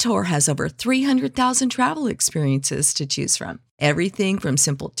 Viator has over 300,000 travel experiences to choose from. Everything from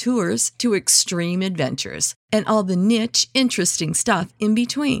simple tours to extreme adventures and all the niche, interesting stuff in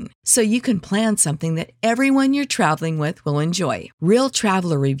between. So you can plan something that everyone you're traveling with will enjoy. Real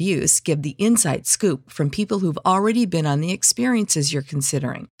traveler reviews give the inside scoop from people who've already been on the experiences you're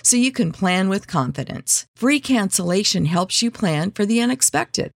considering. So you can plan with confidence. Free cancellation helps you plan for the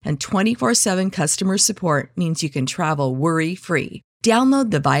unexpected. And 24/7 customer support means you can travel worry-free. Download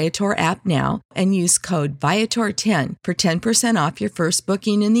the Viator app now and use code Viator10 for 10% off your first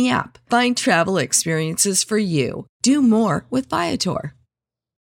booking in the app. Find travel experiences for you. Do more with Viator.